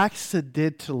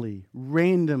accidentally,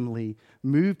 randomly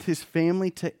moved his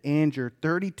family to Anger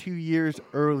 32 years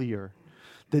earlier,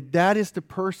 that is the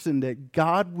person that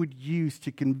God would use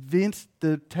to convince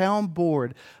the town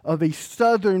board of a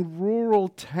southern rural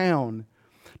town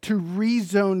to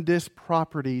rezone this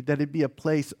property, that it be a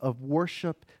place of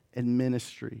worship and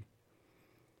ministry.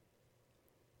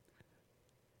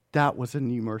 That was a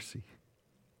new mercy.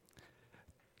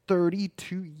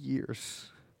 32 years.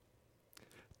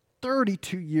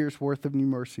 32 years worth of new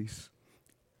mercies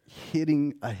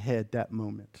hitting ahead that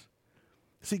moment.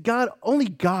 See, only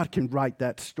God can write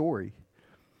that story.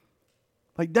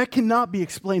 Like, that cannot be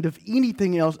explained of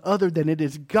anything else other than it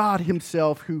is God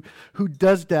himself who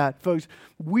does that. Folks,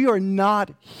 we are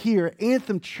not here.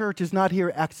 Anthem Church is not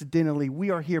here accidentally.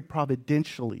 We are here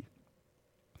providentially.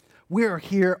 We are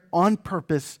here on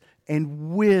purpose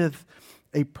and with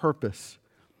a purpose.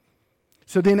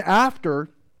 So then after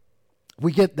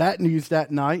we get that news that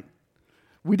night,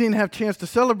 we didn't have a chance to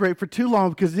celebrate for too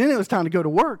long because then it was time to go to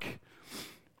work.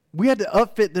 We had to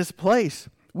upfit this place.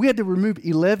 We had to remove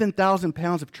 11,000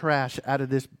 pounds of trash out of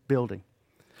this building.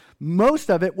 Most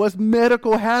of it was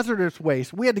medical hazardous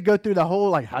waste. We had to go through the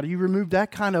whole, how do you remove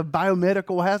that kind of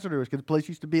biomedical hazardous? Because the place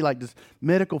used to be like this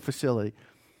medical facility.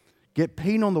 Get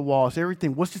paint on the walls,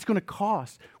 everything. What's this going to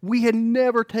cost? We had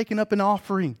never taken up an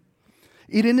offering.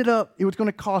 It was going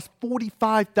to cost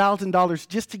 $45,000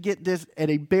 just to get this at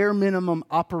a bare minimum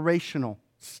operational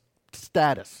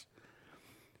status.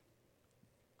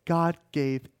 God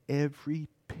gave every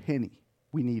penny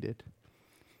we needed.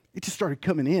 It just started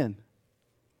coming in.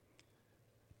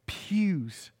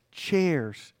 Pews,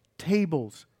 chairs,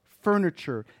 tables,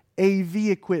 furniture, AV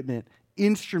equipment,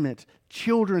 instruments,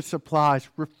 children's supplies,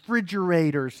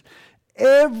 refrigerators,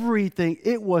 everything.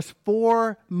 It was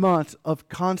 4 months of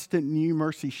constant new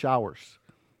mercy showers.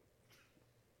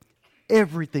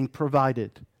 Everything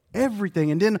provided.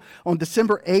 Everything. And then on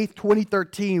December 8th,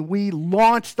 2013, we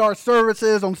launched our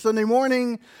services on Sunday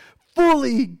morning,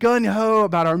 fully gung-ho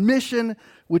about our mission,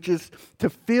 which is to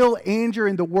fill Anger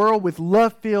in the world with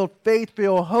love-filled,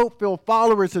 faith-filled, hope-filled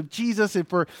followers of Jesus. And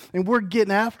we're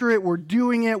getting after it. We're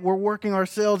doing it. We're working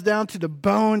ourselves down to the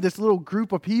bone, this little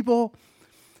group of people.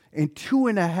 And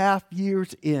 2.5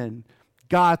 years in,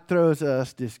 God throws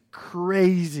us this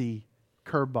crazy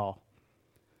curveball.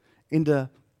 Into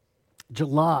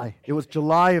July. It was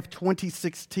July of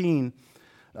 2016.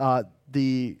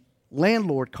 The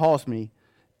landlord calls me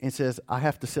and says, I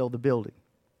have to sell the building.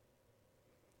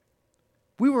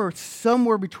 We were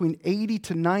somewhere between 80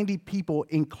 to 90 people,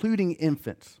 including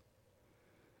infants.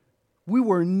 We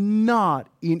were not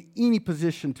in any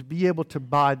position to be able to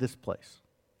buy this place.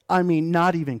 I mean,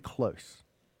 not even close.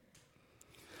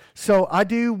 So I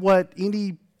do what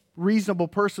any reasonable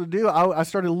person would do. I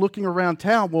started looking around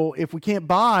town. Well, if we can't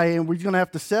buy and we're going to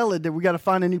have to sell it, then we got to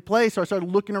find a new place. So I started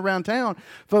looking around town.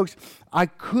 Folks, I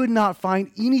could not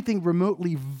find anything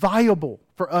remotely viable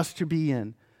for us to be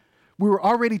in. We were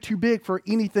already too big for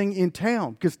anything in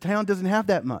town because town doesn't have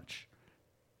that much.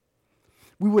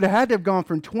 We would have had to have gone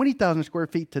from 20,000 square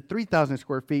feet to 3,000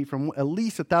 square feet, from at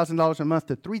least $1,000 a month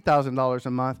to $3,000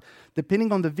 a month.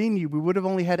 Depending on the venue, we would have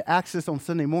only had access on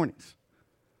Sunday mornings.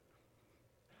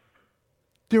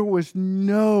 There was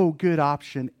no good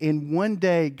option. And one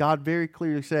day, God very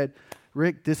clearly said,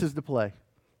 Rick, this is the play.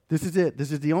 This is it.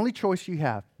 This is the only choice you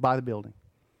have. Buy the building.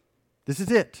 This is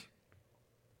it.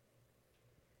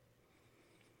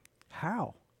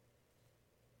 How?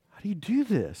 How do you do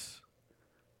this?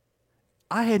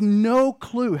 I had no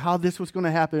clue how this was going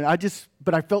to happen.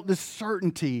 But I felt this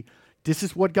certainty. This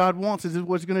is what God wants. This is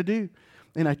what He's going to do.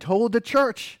 And I told the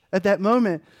church at that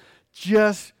moment,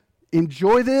 just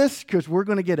enjoy this because we're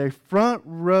going to get a front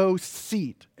row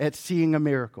seat at seeing a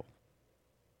miracle.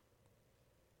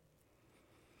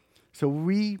 So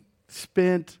we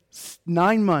spent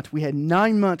 9 months. We had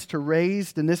 9 months to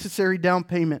raise the necessary down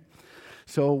payment.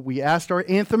 So we asked our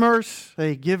anthemers,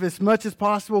 hey, give as much as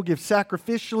possible, give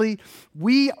sacrificially.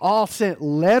 We all sent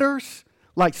letters,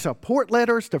 like support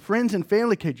letters to friends and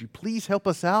family. Could you please help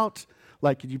us out?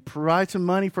 Like, could you provide some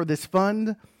money for this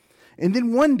fund? And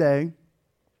then one day,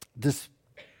 this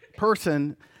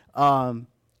person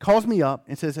calls me up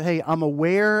and says, hey, I'm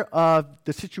aware of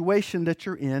the situation that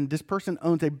you're in. This person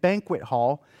owns a banquet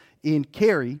hall in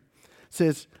Cary.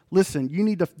 Says, listen, you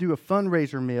need to do a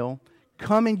fundraiser meal.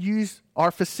 Come and use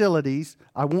our facilities.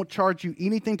 I won't charge you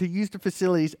anything to use the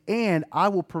facilities, and I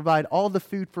will provide all the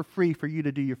food for free for you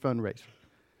to do your fundraiser.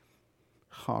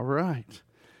 All right.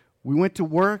 We went to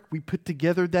work. We put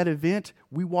together that event.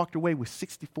 We walked away with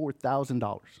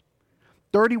 $64,000.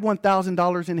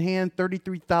 $31,000 in hand,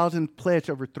 $33,000 pledged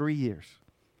over 3 years.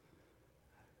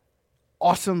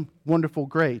 Awesome, wonderful,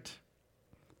 great.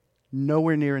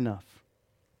 Nowhere near enough.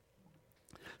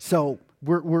 So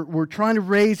we're trying to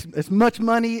raise as much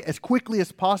money as quickly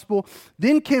as possible.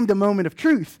 Then came the moment of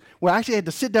truth, where I actually had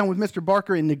to sit down with Mr.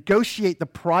 Barker and negotiate the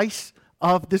price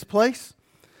of this place.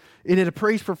 It had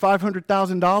appraised for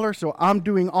 $500,000, so I'm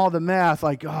doing all the math,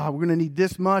 like, we're going to need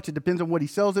this much. It depends on what he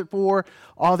sells it for,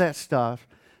 all that stuff.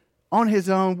 On his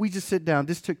own, we just sit down.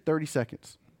 This took 30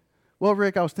 seconds. Well,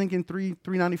 Rick, I was thinking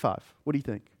 $395. What do you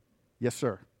think? Yes,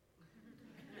 sir.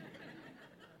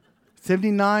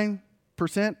 79%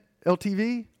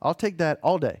 LTV? I'll take that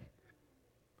all day.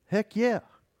 Heck yeah.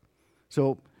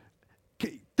 So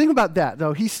think about that,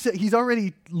 though. He's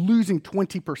already losing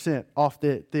 20% off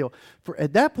the deal.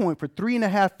 At that point, for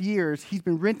 3.5 years, he's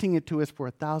been renting it to us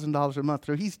for $1,000 a month.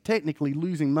 So he's technically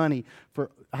losing money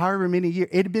for however many years.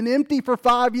 It had been empty for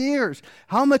 5 years.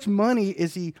 How much money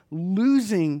is he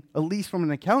losing, at least from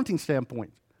an accounting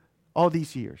standpoint, all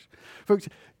these years? Folks,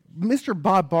 Mr.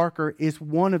 Bob Barker is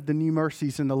one of the new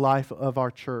mercies in the life of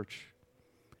our church.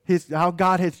 How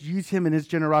God has used him in his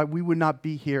generosity. We would not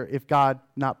be here if God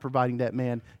not providing that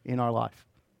man in our life.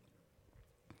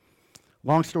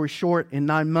 Long story short, in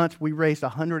 9 months, we raised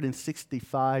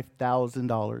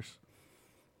 $165,000.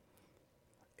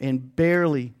 In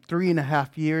barely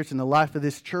 3.5 years in the life of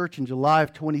this church, in July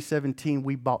of 2017,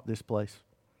 we bought this place.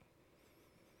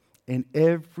 And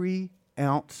every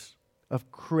ounce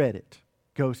of credit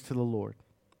goes to the Lord.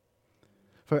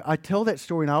 I tell that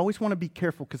story, and I always want to be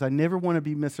careful because I never want to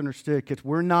be misunderstood, because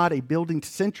we're not a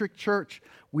building-centric church.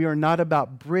 We are not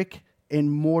about brick and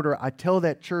mortar. I tell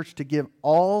that church to give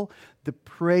all the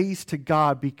praise to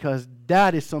God, because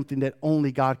that is something that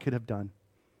only God could have done.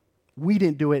 We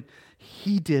didn't do it.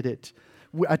 He did it.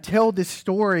 I tell this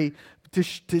story to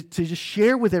just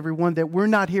share with everyone that we're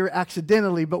not here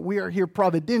accidentally, but we are here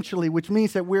providentially, which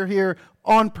means that we're here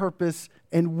on purpose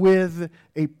and with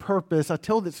a purpose. I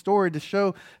tell that story to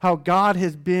show how God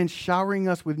has been showering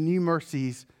us with new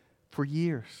mercies for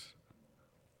years.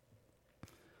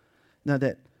 Now,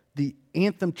 that the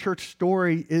Anthem Church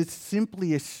story is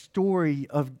simply a story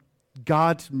of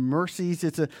God's mercies.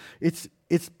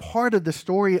 It's part of the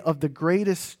story of the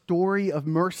greatest story of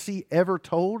mercy ever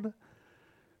told,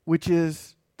 which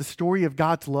is the story of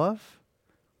God's love.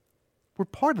 We're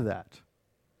part of that.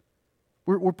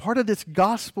 We're part of this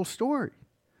gospel story.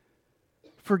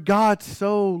 For God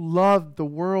so loved the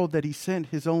world that he sent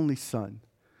his only son.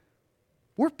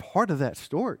 We're part of that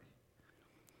story.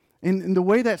 And the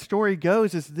way that story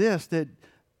goes is this, that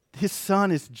his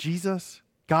son is Jesus,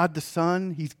 God the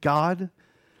Son. He's God.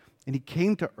 And he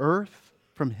came to earth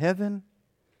from heaven.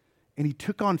 And he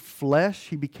took on flesh.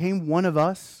 He became one of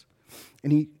us.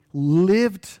 And he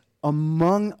lived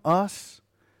among us.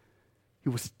 He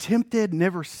was tempted,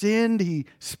 never sinned. He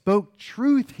spoke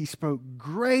truth. He spoke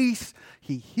grace.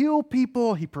 He healed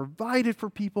people. He provided for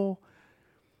people.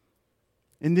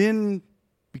 And then,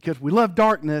 because we love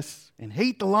darkness and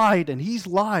hate the light, and he's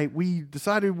light, we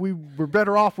decided we were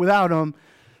better off without him.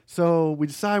 So we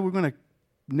decided we're going to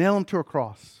nail him to a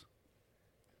cross.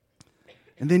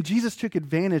 And then Jesus took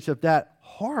advantage of that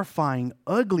horrifying,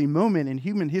 ugly moment in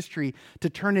human history to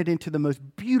turn it into the most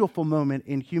beautiful moment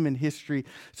in human history.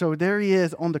 So there he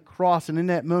is on the cross, and in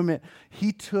that moment,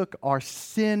 he took our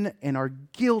sin and our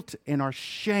guilt and our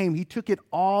shame. He took it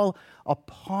all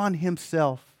upon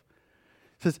himself.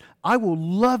 He says, I will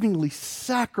lovingly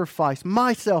sacrifice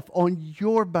myself on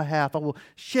your behalf. I will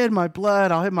shed my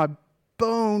blood. I'll have my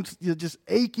bones just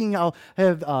aching. I'll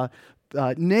have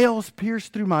nails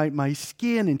pierced through my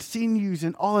skin and sinews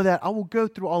and all of that. I will go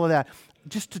through all of that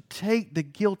just to take the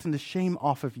guilt and the shame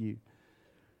off of you.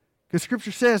 Because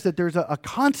Scripture says that there's a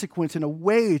consequence and a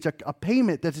wage, a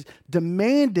payment that's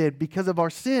demanded because of our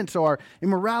sin. So our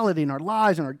immorality and our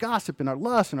lies and our gossip and our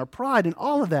lust and our pride and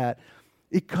all of that,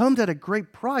 it comes at a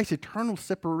great price, eternal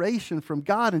separation from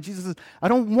God. And Jesus says, I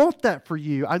don't want that for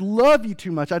you. I love you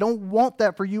too much. I don't want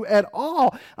that for you at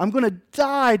all. I'm going to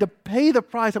die to pay the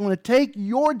price. I'm going to take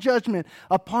your judgment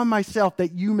upon myself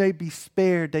that you may be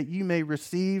spared, that you may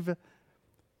receive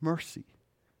mercy,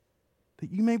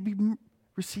 that you may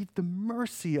receive the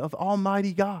mercy of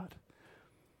Almighty God.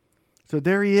 So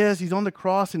there he is. He's on the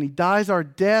cross and he dies our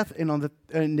death. And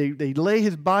they lay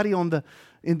his body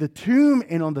in the tomb,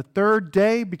 and on the third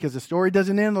day, because the story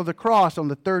doesn't end on the cross, on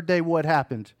the third day, what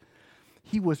happened?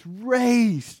 He was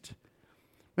raised.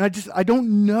 And I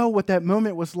don't know what that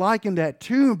moment was like in that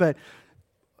tomb, but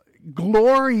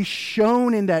glory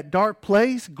shone in that dark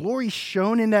place. Glory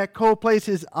shone in that cold place.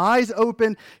 His eyes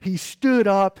opened. He stood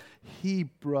up. He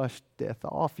brushed death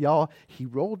off, y'all. He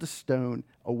rolled the stone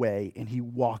away, and he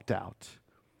walked out.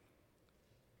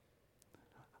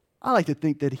 I like to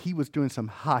think that he was doing some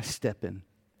high-stepping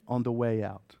on the way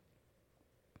out.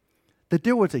 That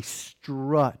there was a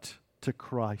strut to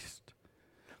Christ.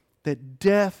 That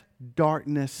death,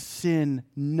 darkness, sin,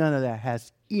 none of that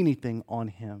has anything on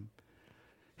him.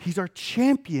 He's our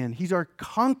champion. He's our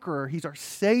conqueror. He's our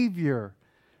Savior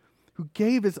who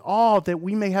gave his all that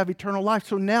we may have eternal life.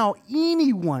 So now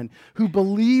anyone who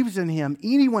believes in him,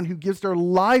 anyone who gives their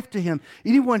life to him,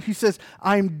 anyone who says,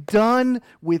 I'm done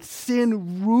with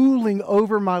sin ruling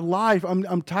over my life.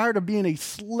 I'm tired of being a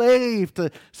slave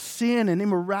to sin and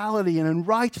immorality and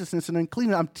unrighteousness and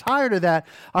uncleanness. I'm tired of that.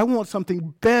 I want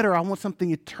something better. I want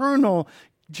something eternal.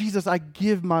 Jesus, I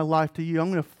give my life to you. I'm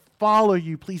going to follow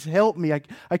you. Please help me.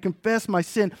 I confess my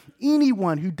sin.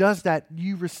 Anyone who does that,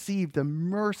 you receive the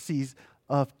mercies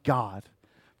of God.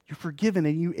 You're forgiven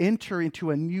and you enter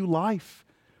into a new life.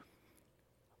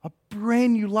 A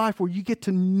brand new life where you get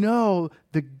to know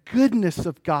the goodness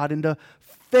of God and the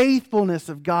faithfulness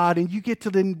of God, and you get to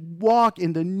then walk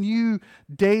in the new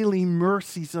daily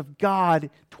mercies of God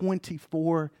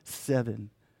 24/7.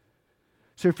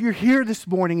 So if you're here this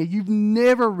morning and you've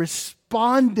never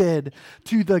responded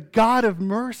to the God of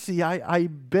mercy, I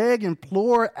beg,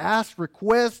 implore, ask,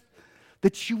 request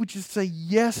that you would just say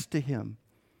yes to him.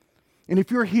 And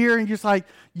if you're here and you're just like,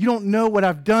 you don't know what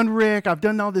I've done, Rick. I've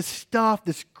done all this stuff,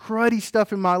 this cruddy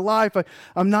stuff in my life.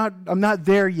 I'm not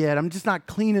there yet. I'm just not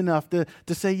clean enough to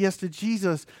say yes to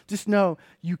Jesus. Just know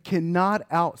you cannot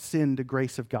out-sin the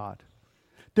grace of God.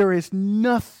 There is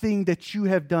nothing that you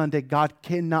have done that God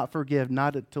cannot forgive,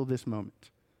 not until this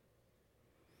moment.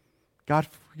 God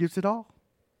forgives it all.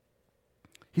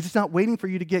 He's just not waiting for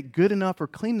you to get good enough or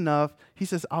clean enough. He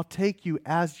says, I'll take you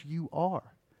as you are.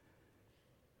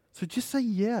 So just say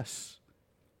yes.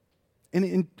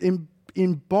 And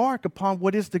embark upon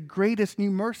what is the greatest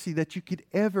new mercy that you could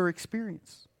ever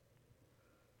experience.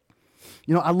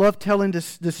 You know, I love telling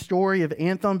this story of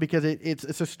Anthem because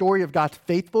it's a story of God's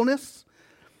faithfulness.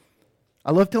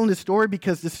 I love telling this story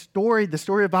because the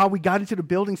story of how we got into the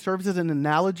building serves as an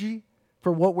analogy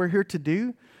for what we're here to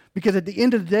do. Because at the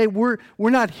end of the day, we're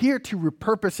not here to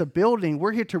repurpose a building.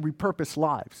 We're here to repurpose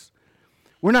lives.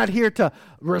 We're not here to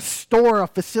restore a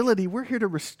facility. We're here to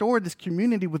restore this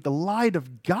community with the light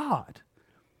of God.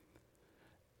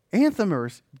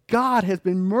 Anthemers, God has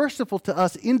been merciful to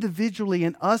us individually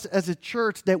and us as a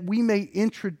church that we may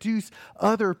introduce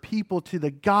other people to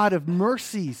the God of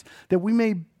mercies, that we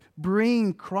may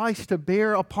bring Christ to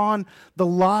bear upon the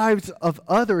lives of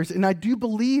others. And I do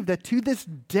believe that to this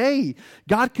day,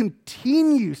 God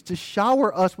continues to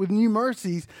shower us with new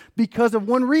mercies because of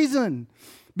one reason.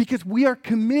 Because we are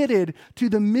committed to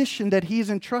the mission that he has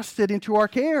entrusted into our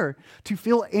care, to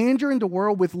fill Andrew and the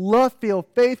world with love-filled,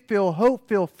 faith-filled,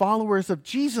 hope-filled followers of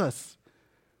Jesus.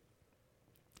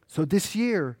 So this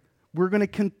year, we're going to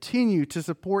continue to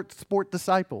support Sport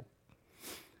Disciple,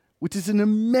 which is an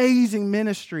amazing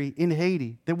ministry in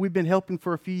Haiti that we've been helping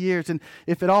for a few years. And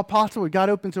if at all possible, God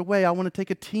opens a way, I want to take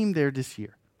a team there this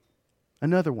year.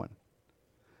 Another one.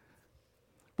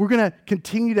 We're going to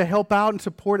continue to help out and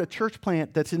support a church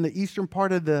plant that's in the eastern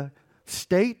part of the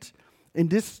state. And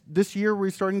this year,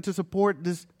 we're starting to support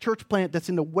this church plant that's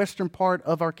in the western part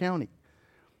of our county.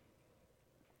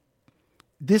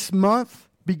 This month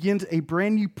begins a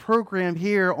brand new program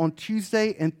here on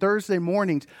Tuesday and Thursday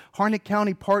mornings. Harnett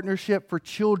County Partnership for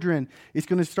Children is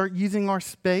going to start using our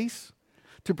space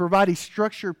to provide a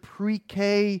structured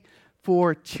pre-K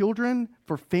for children,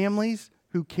 for families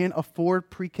who can't afford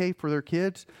pre-K for their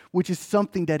kids, which is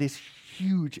something that is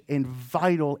huge and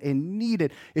vital and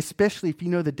needed, especially if you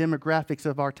know the demographics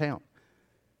of our town.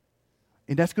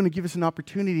 And that's going to give us an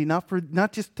opportunity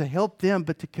not just to help them,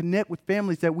 but to connect with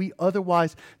families that we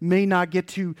otherwise may not get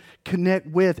to connect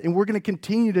with. And we're going to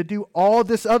continue to do all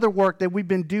this other work that we've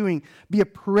been doing, be a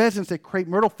presence at Crepe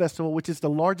Myrtle Festival, which is the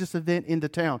largest event in the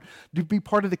town, to be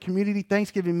part of the community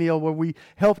Thanksgiving meal where we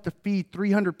help to feed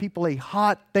 300 people a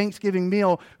hot Thanksgiving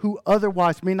meal who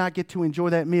otherwise may not get to enjoy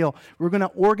that meal. We're going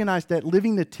to organize that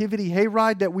Living Nativity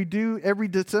Hayride that we do every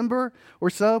December or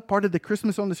so, part of the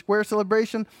Christmas on the Square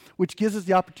celebration, which gives us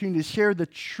the opportunity to share the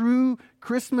true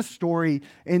Christmas story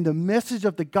and the message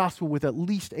of the gospel with at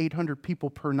least 800 people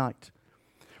per night.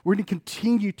 We're going to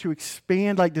continue to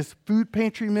expand like this food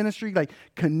pantry ministry, like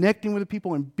connecting with the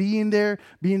people and being there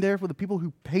for the people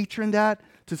who patron that,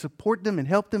 to support them and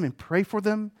help them and pray for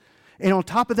them. And on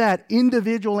top of that,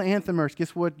 individual anthemers,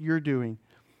 guess what you're doing?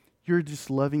 You're just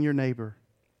loving your neighbor,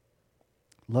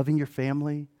 loving your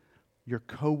family, your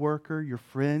coworker, your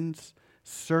friends,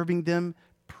 serving them,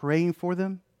 praying for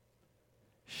them,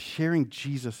 sharing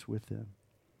Jesus with them.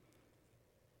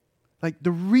 Like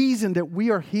the reason that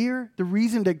we are here, the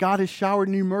reason that God has showered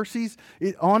new mercies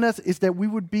on us is that we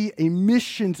would be a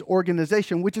missions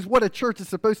organization, which is what a church is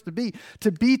supposed to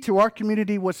be to our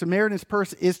community what Samaritan's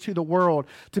Purse is to the world,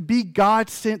 to be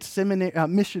God-sent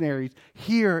missionaries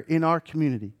here in our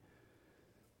community.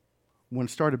 We want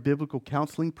to start a biblical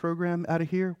counseling program out of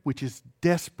here, which is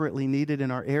desperately needed in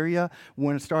our area. We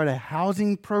want to start a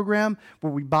housing program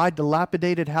where we buy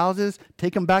dilapidated houses,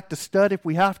 take them back to stud if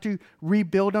we have to,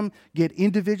 rebuild them, get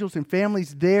individuals and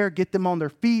families there, get them on their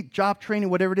feet, job training,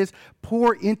 whatever it is,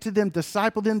 pour into them,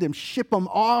 disciple them, then ship them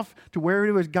off to where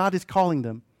it is God is calling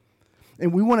them.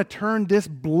 And we want to turn this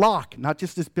block, not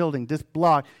just this building, this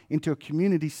block into a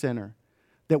community center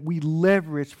that we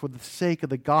leverage for the sake of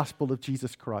the gospel of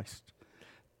Jesus Christ.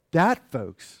 That,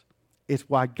 folks, is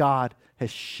why God has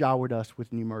showered us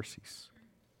with new mercies.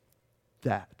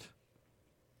 That.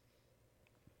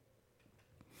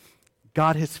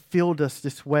 God has filled us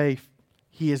this way.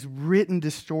 He has written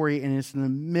this story, and it's an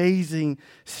amazing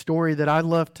story that I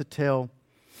love to tell.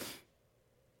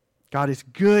 God is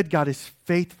good. God is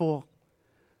faithful.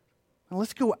 Now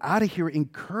let's go out of here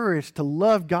encouraged to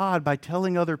love God by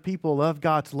telling other people of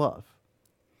God's love.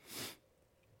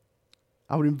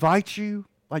 I would invite you,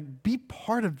 be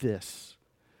part of this.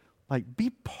 Be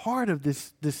part of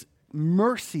this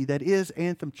mercy that is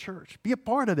Anthem Church. Be a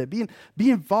part of it. Be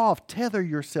involved. Tether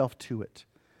yourself to it.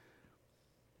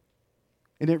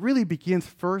 And it really begins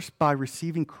first by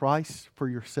receiving Christ for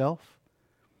yourself.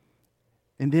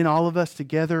 And then all of us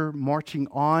together marching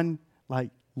on,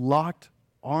 locked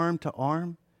arm to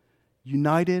arm,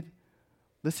 united.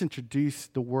 Let's introduce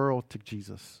the world to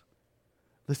Jesus.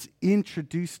 Let's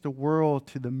introduce the world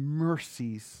to the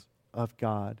mercies of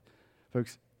God.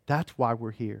 Folks, that's why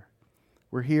we're here.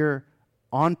 We're here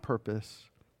on purpose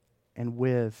and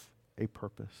with a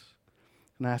purpose.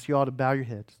 And I ask you all to bow your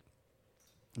heads.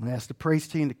 And I ask the praise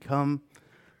team to come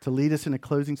to lead us in a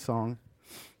closing song.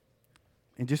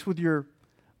 And just with your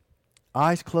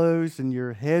eyes closed and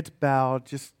your heads bowed,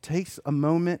 just takes a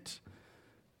moment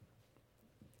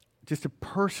just to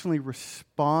personally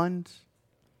respond.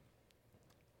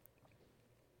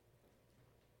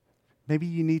 Maybe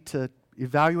you need to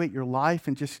evaluate your life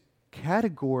and just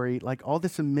category all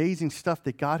this amazing stuff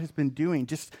that God has been doing.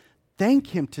 Just thank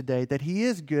Him today that He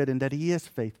is good and that He is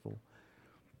faithful.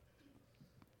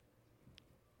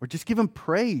 Or just give Him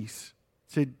praise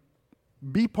to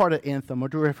be part of Anthem, or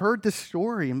to have heard this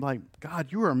story and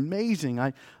God, you are amazing.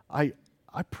 I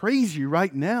praise you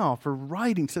right now for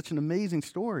writing such an amazing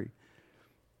story.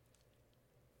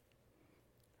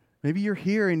 Maybe you're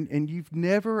here and you've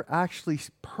never actually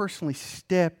personally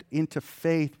stepped into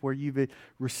faith where you've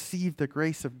received the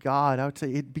grace of God. I would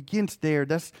say it begins there.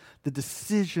 That's the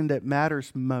decision that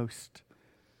matters most.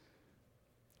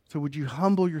 So would you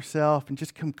humble yourself and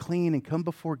just come clean and come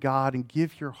before God and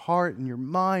give your heart and your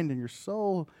mind and your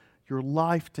soul, your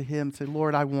life to Him. Say,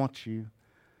 Lord, I want you.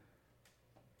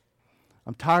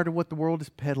 I'm tired of what the world is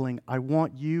peddling. I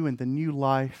want you and the new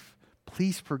life.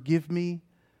 Please forgive me.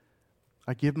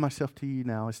 I give myself to you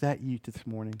now. Is that you this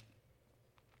morning?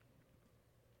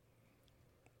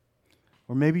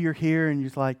 Or maybe you're here and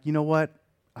you're you know what?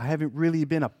 I haven't really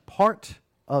been a part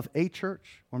of a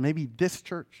church, or maybe this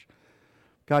church.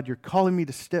 God, you're calling me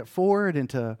to step forward and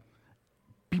to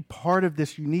be part of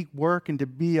this unique work and to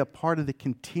be a part of the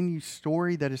continued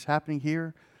story that is happening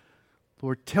here.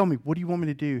 Lord, tell me, what do you want me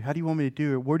to do? How do you want me to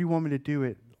do it? Where do you want me to do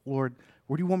it? Lord,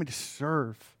 where do you want me to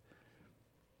serve?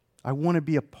 I want to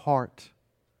be a part.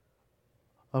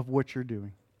 of what you're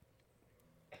doing.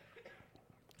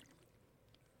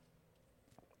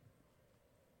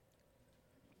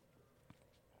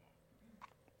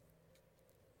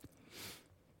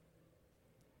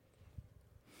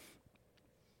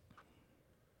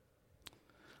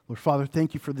 Lord Father,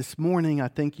 thank you for this morning. I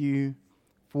thank you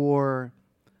for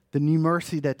the new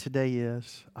mercy that today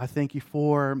is. I thank you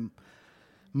for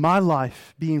my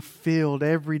life being filled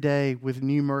every day with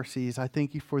new mercies. I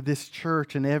thank you for this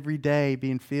church and every day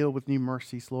being filled with new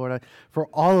mercies, Lord. For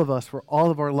all of us, for all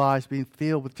of our lives being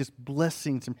filled with just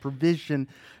blessings and provision,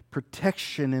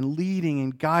 protection and leading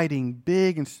and guiding,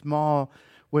 big and small,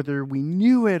 whether we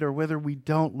knew it or whether we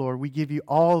don't, Lord. We give you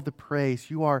all the praise.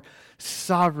 You are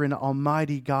sovereign,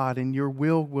 almighty God, and your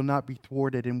will not be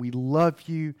thwarted, and we love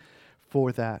you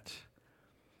for that.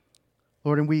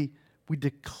 Lord, and we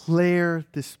declare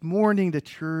this morning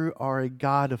that you are a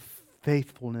God of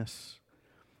faithfulness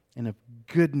and of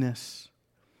goodness.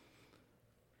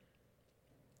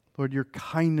 Lord, your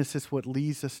kindness is what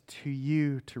leads us to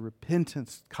you, to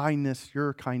repentance.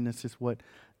 Your kindness is what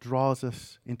draws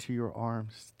us into your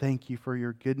arms. Thank you for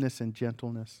your goodness and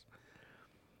gentleness.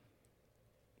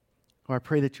 Lord, I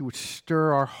pray that you would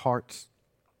stir our hearts,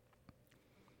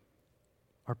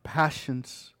 our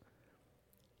passions,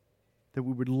 that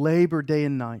we would labor day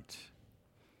and night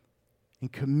in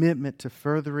commitment to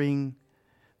furthering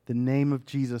the name of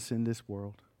Jesus in this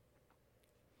world,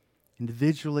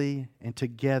 individually and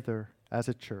together as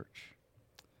a church.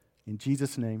 In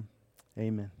Jesus' name,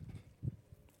 amen.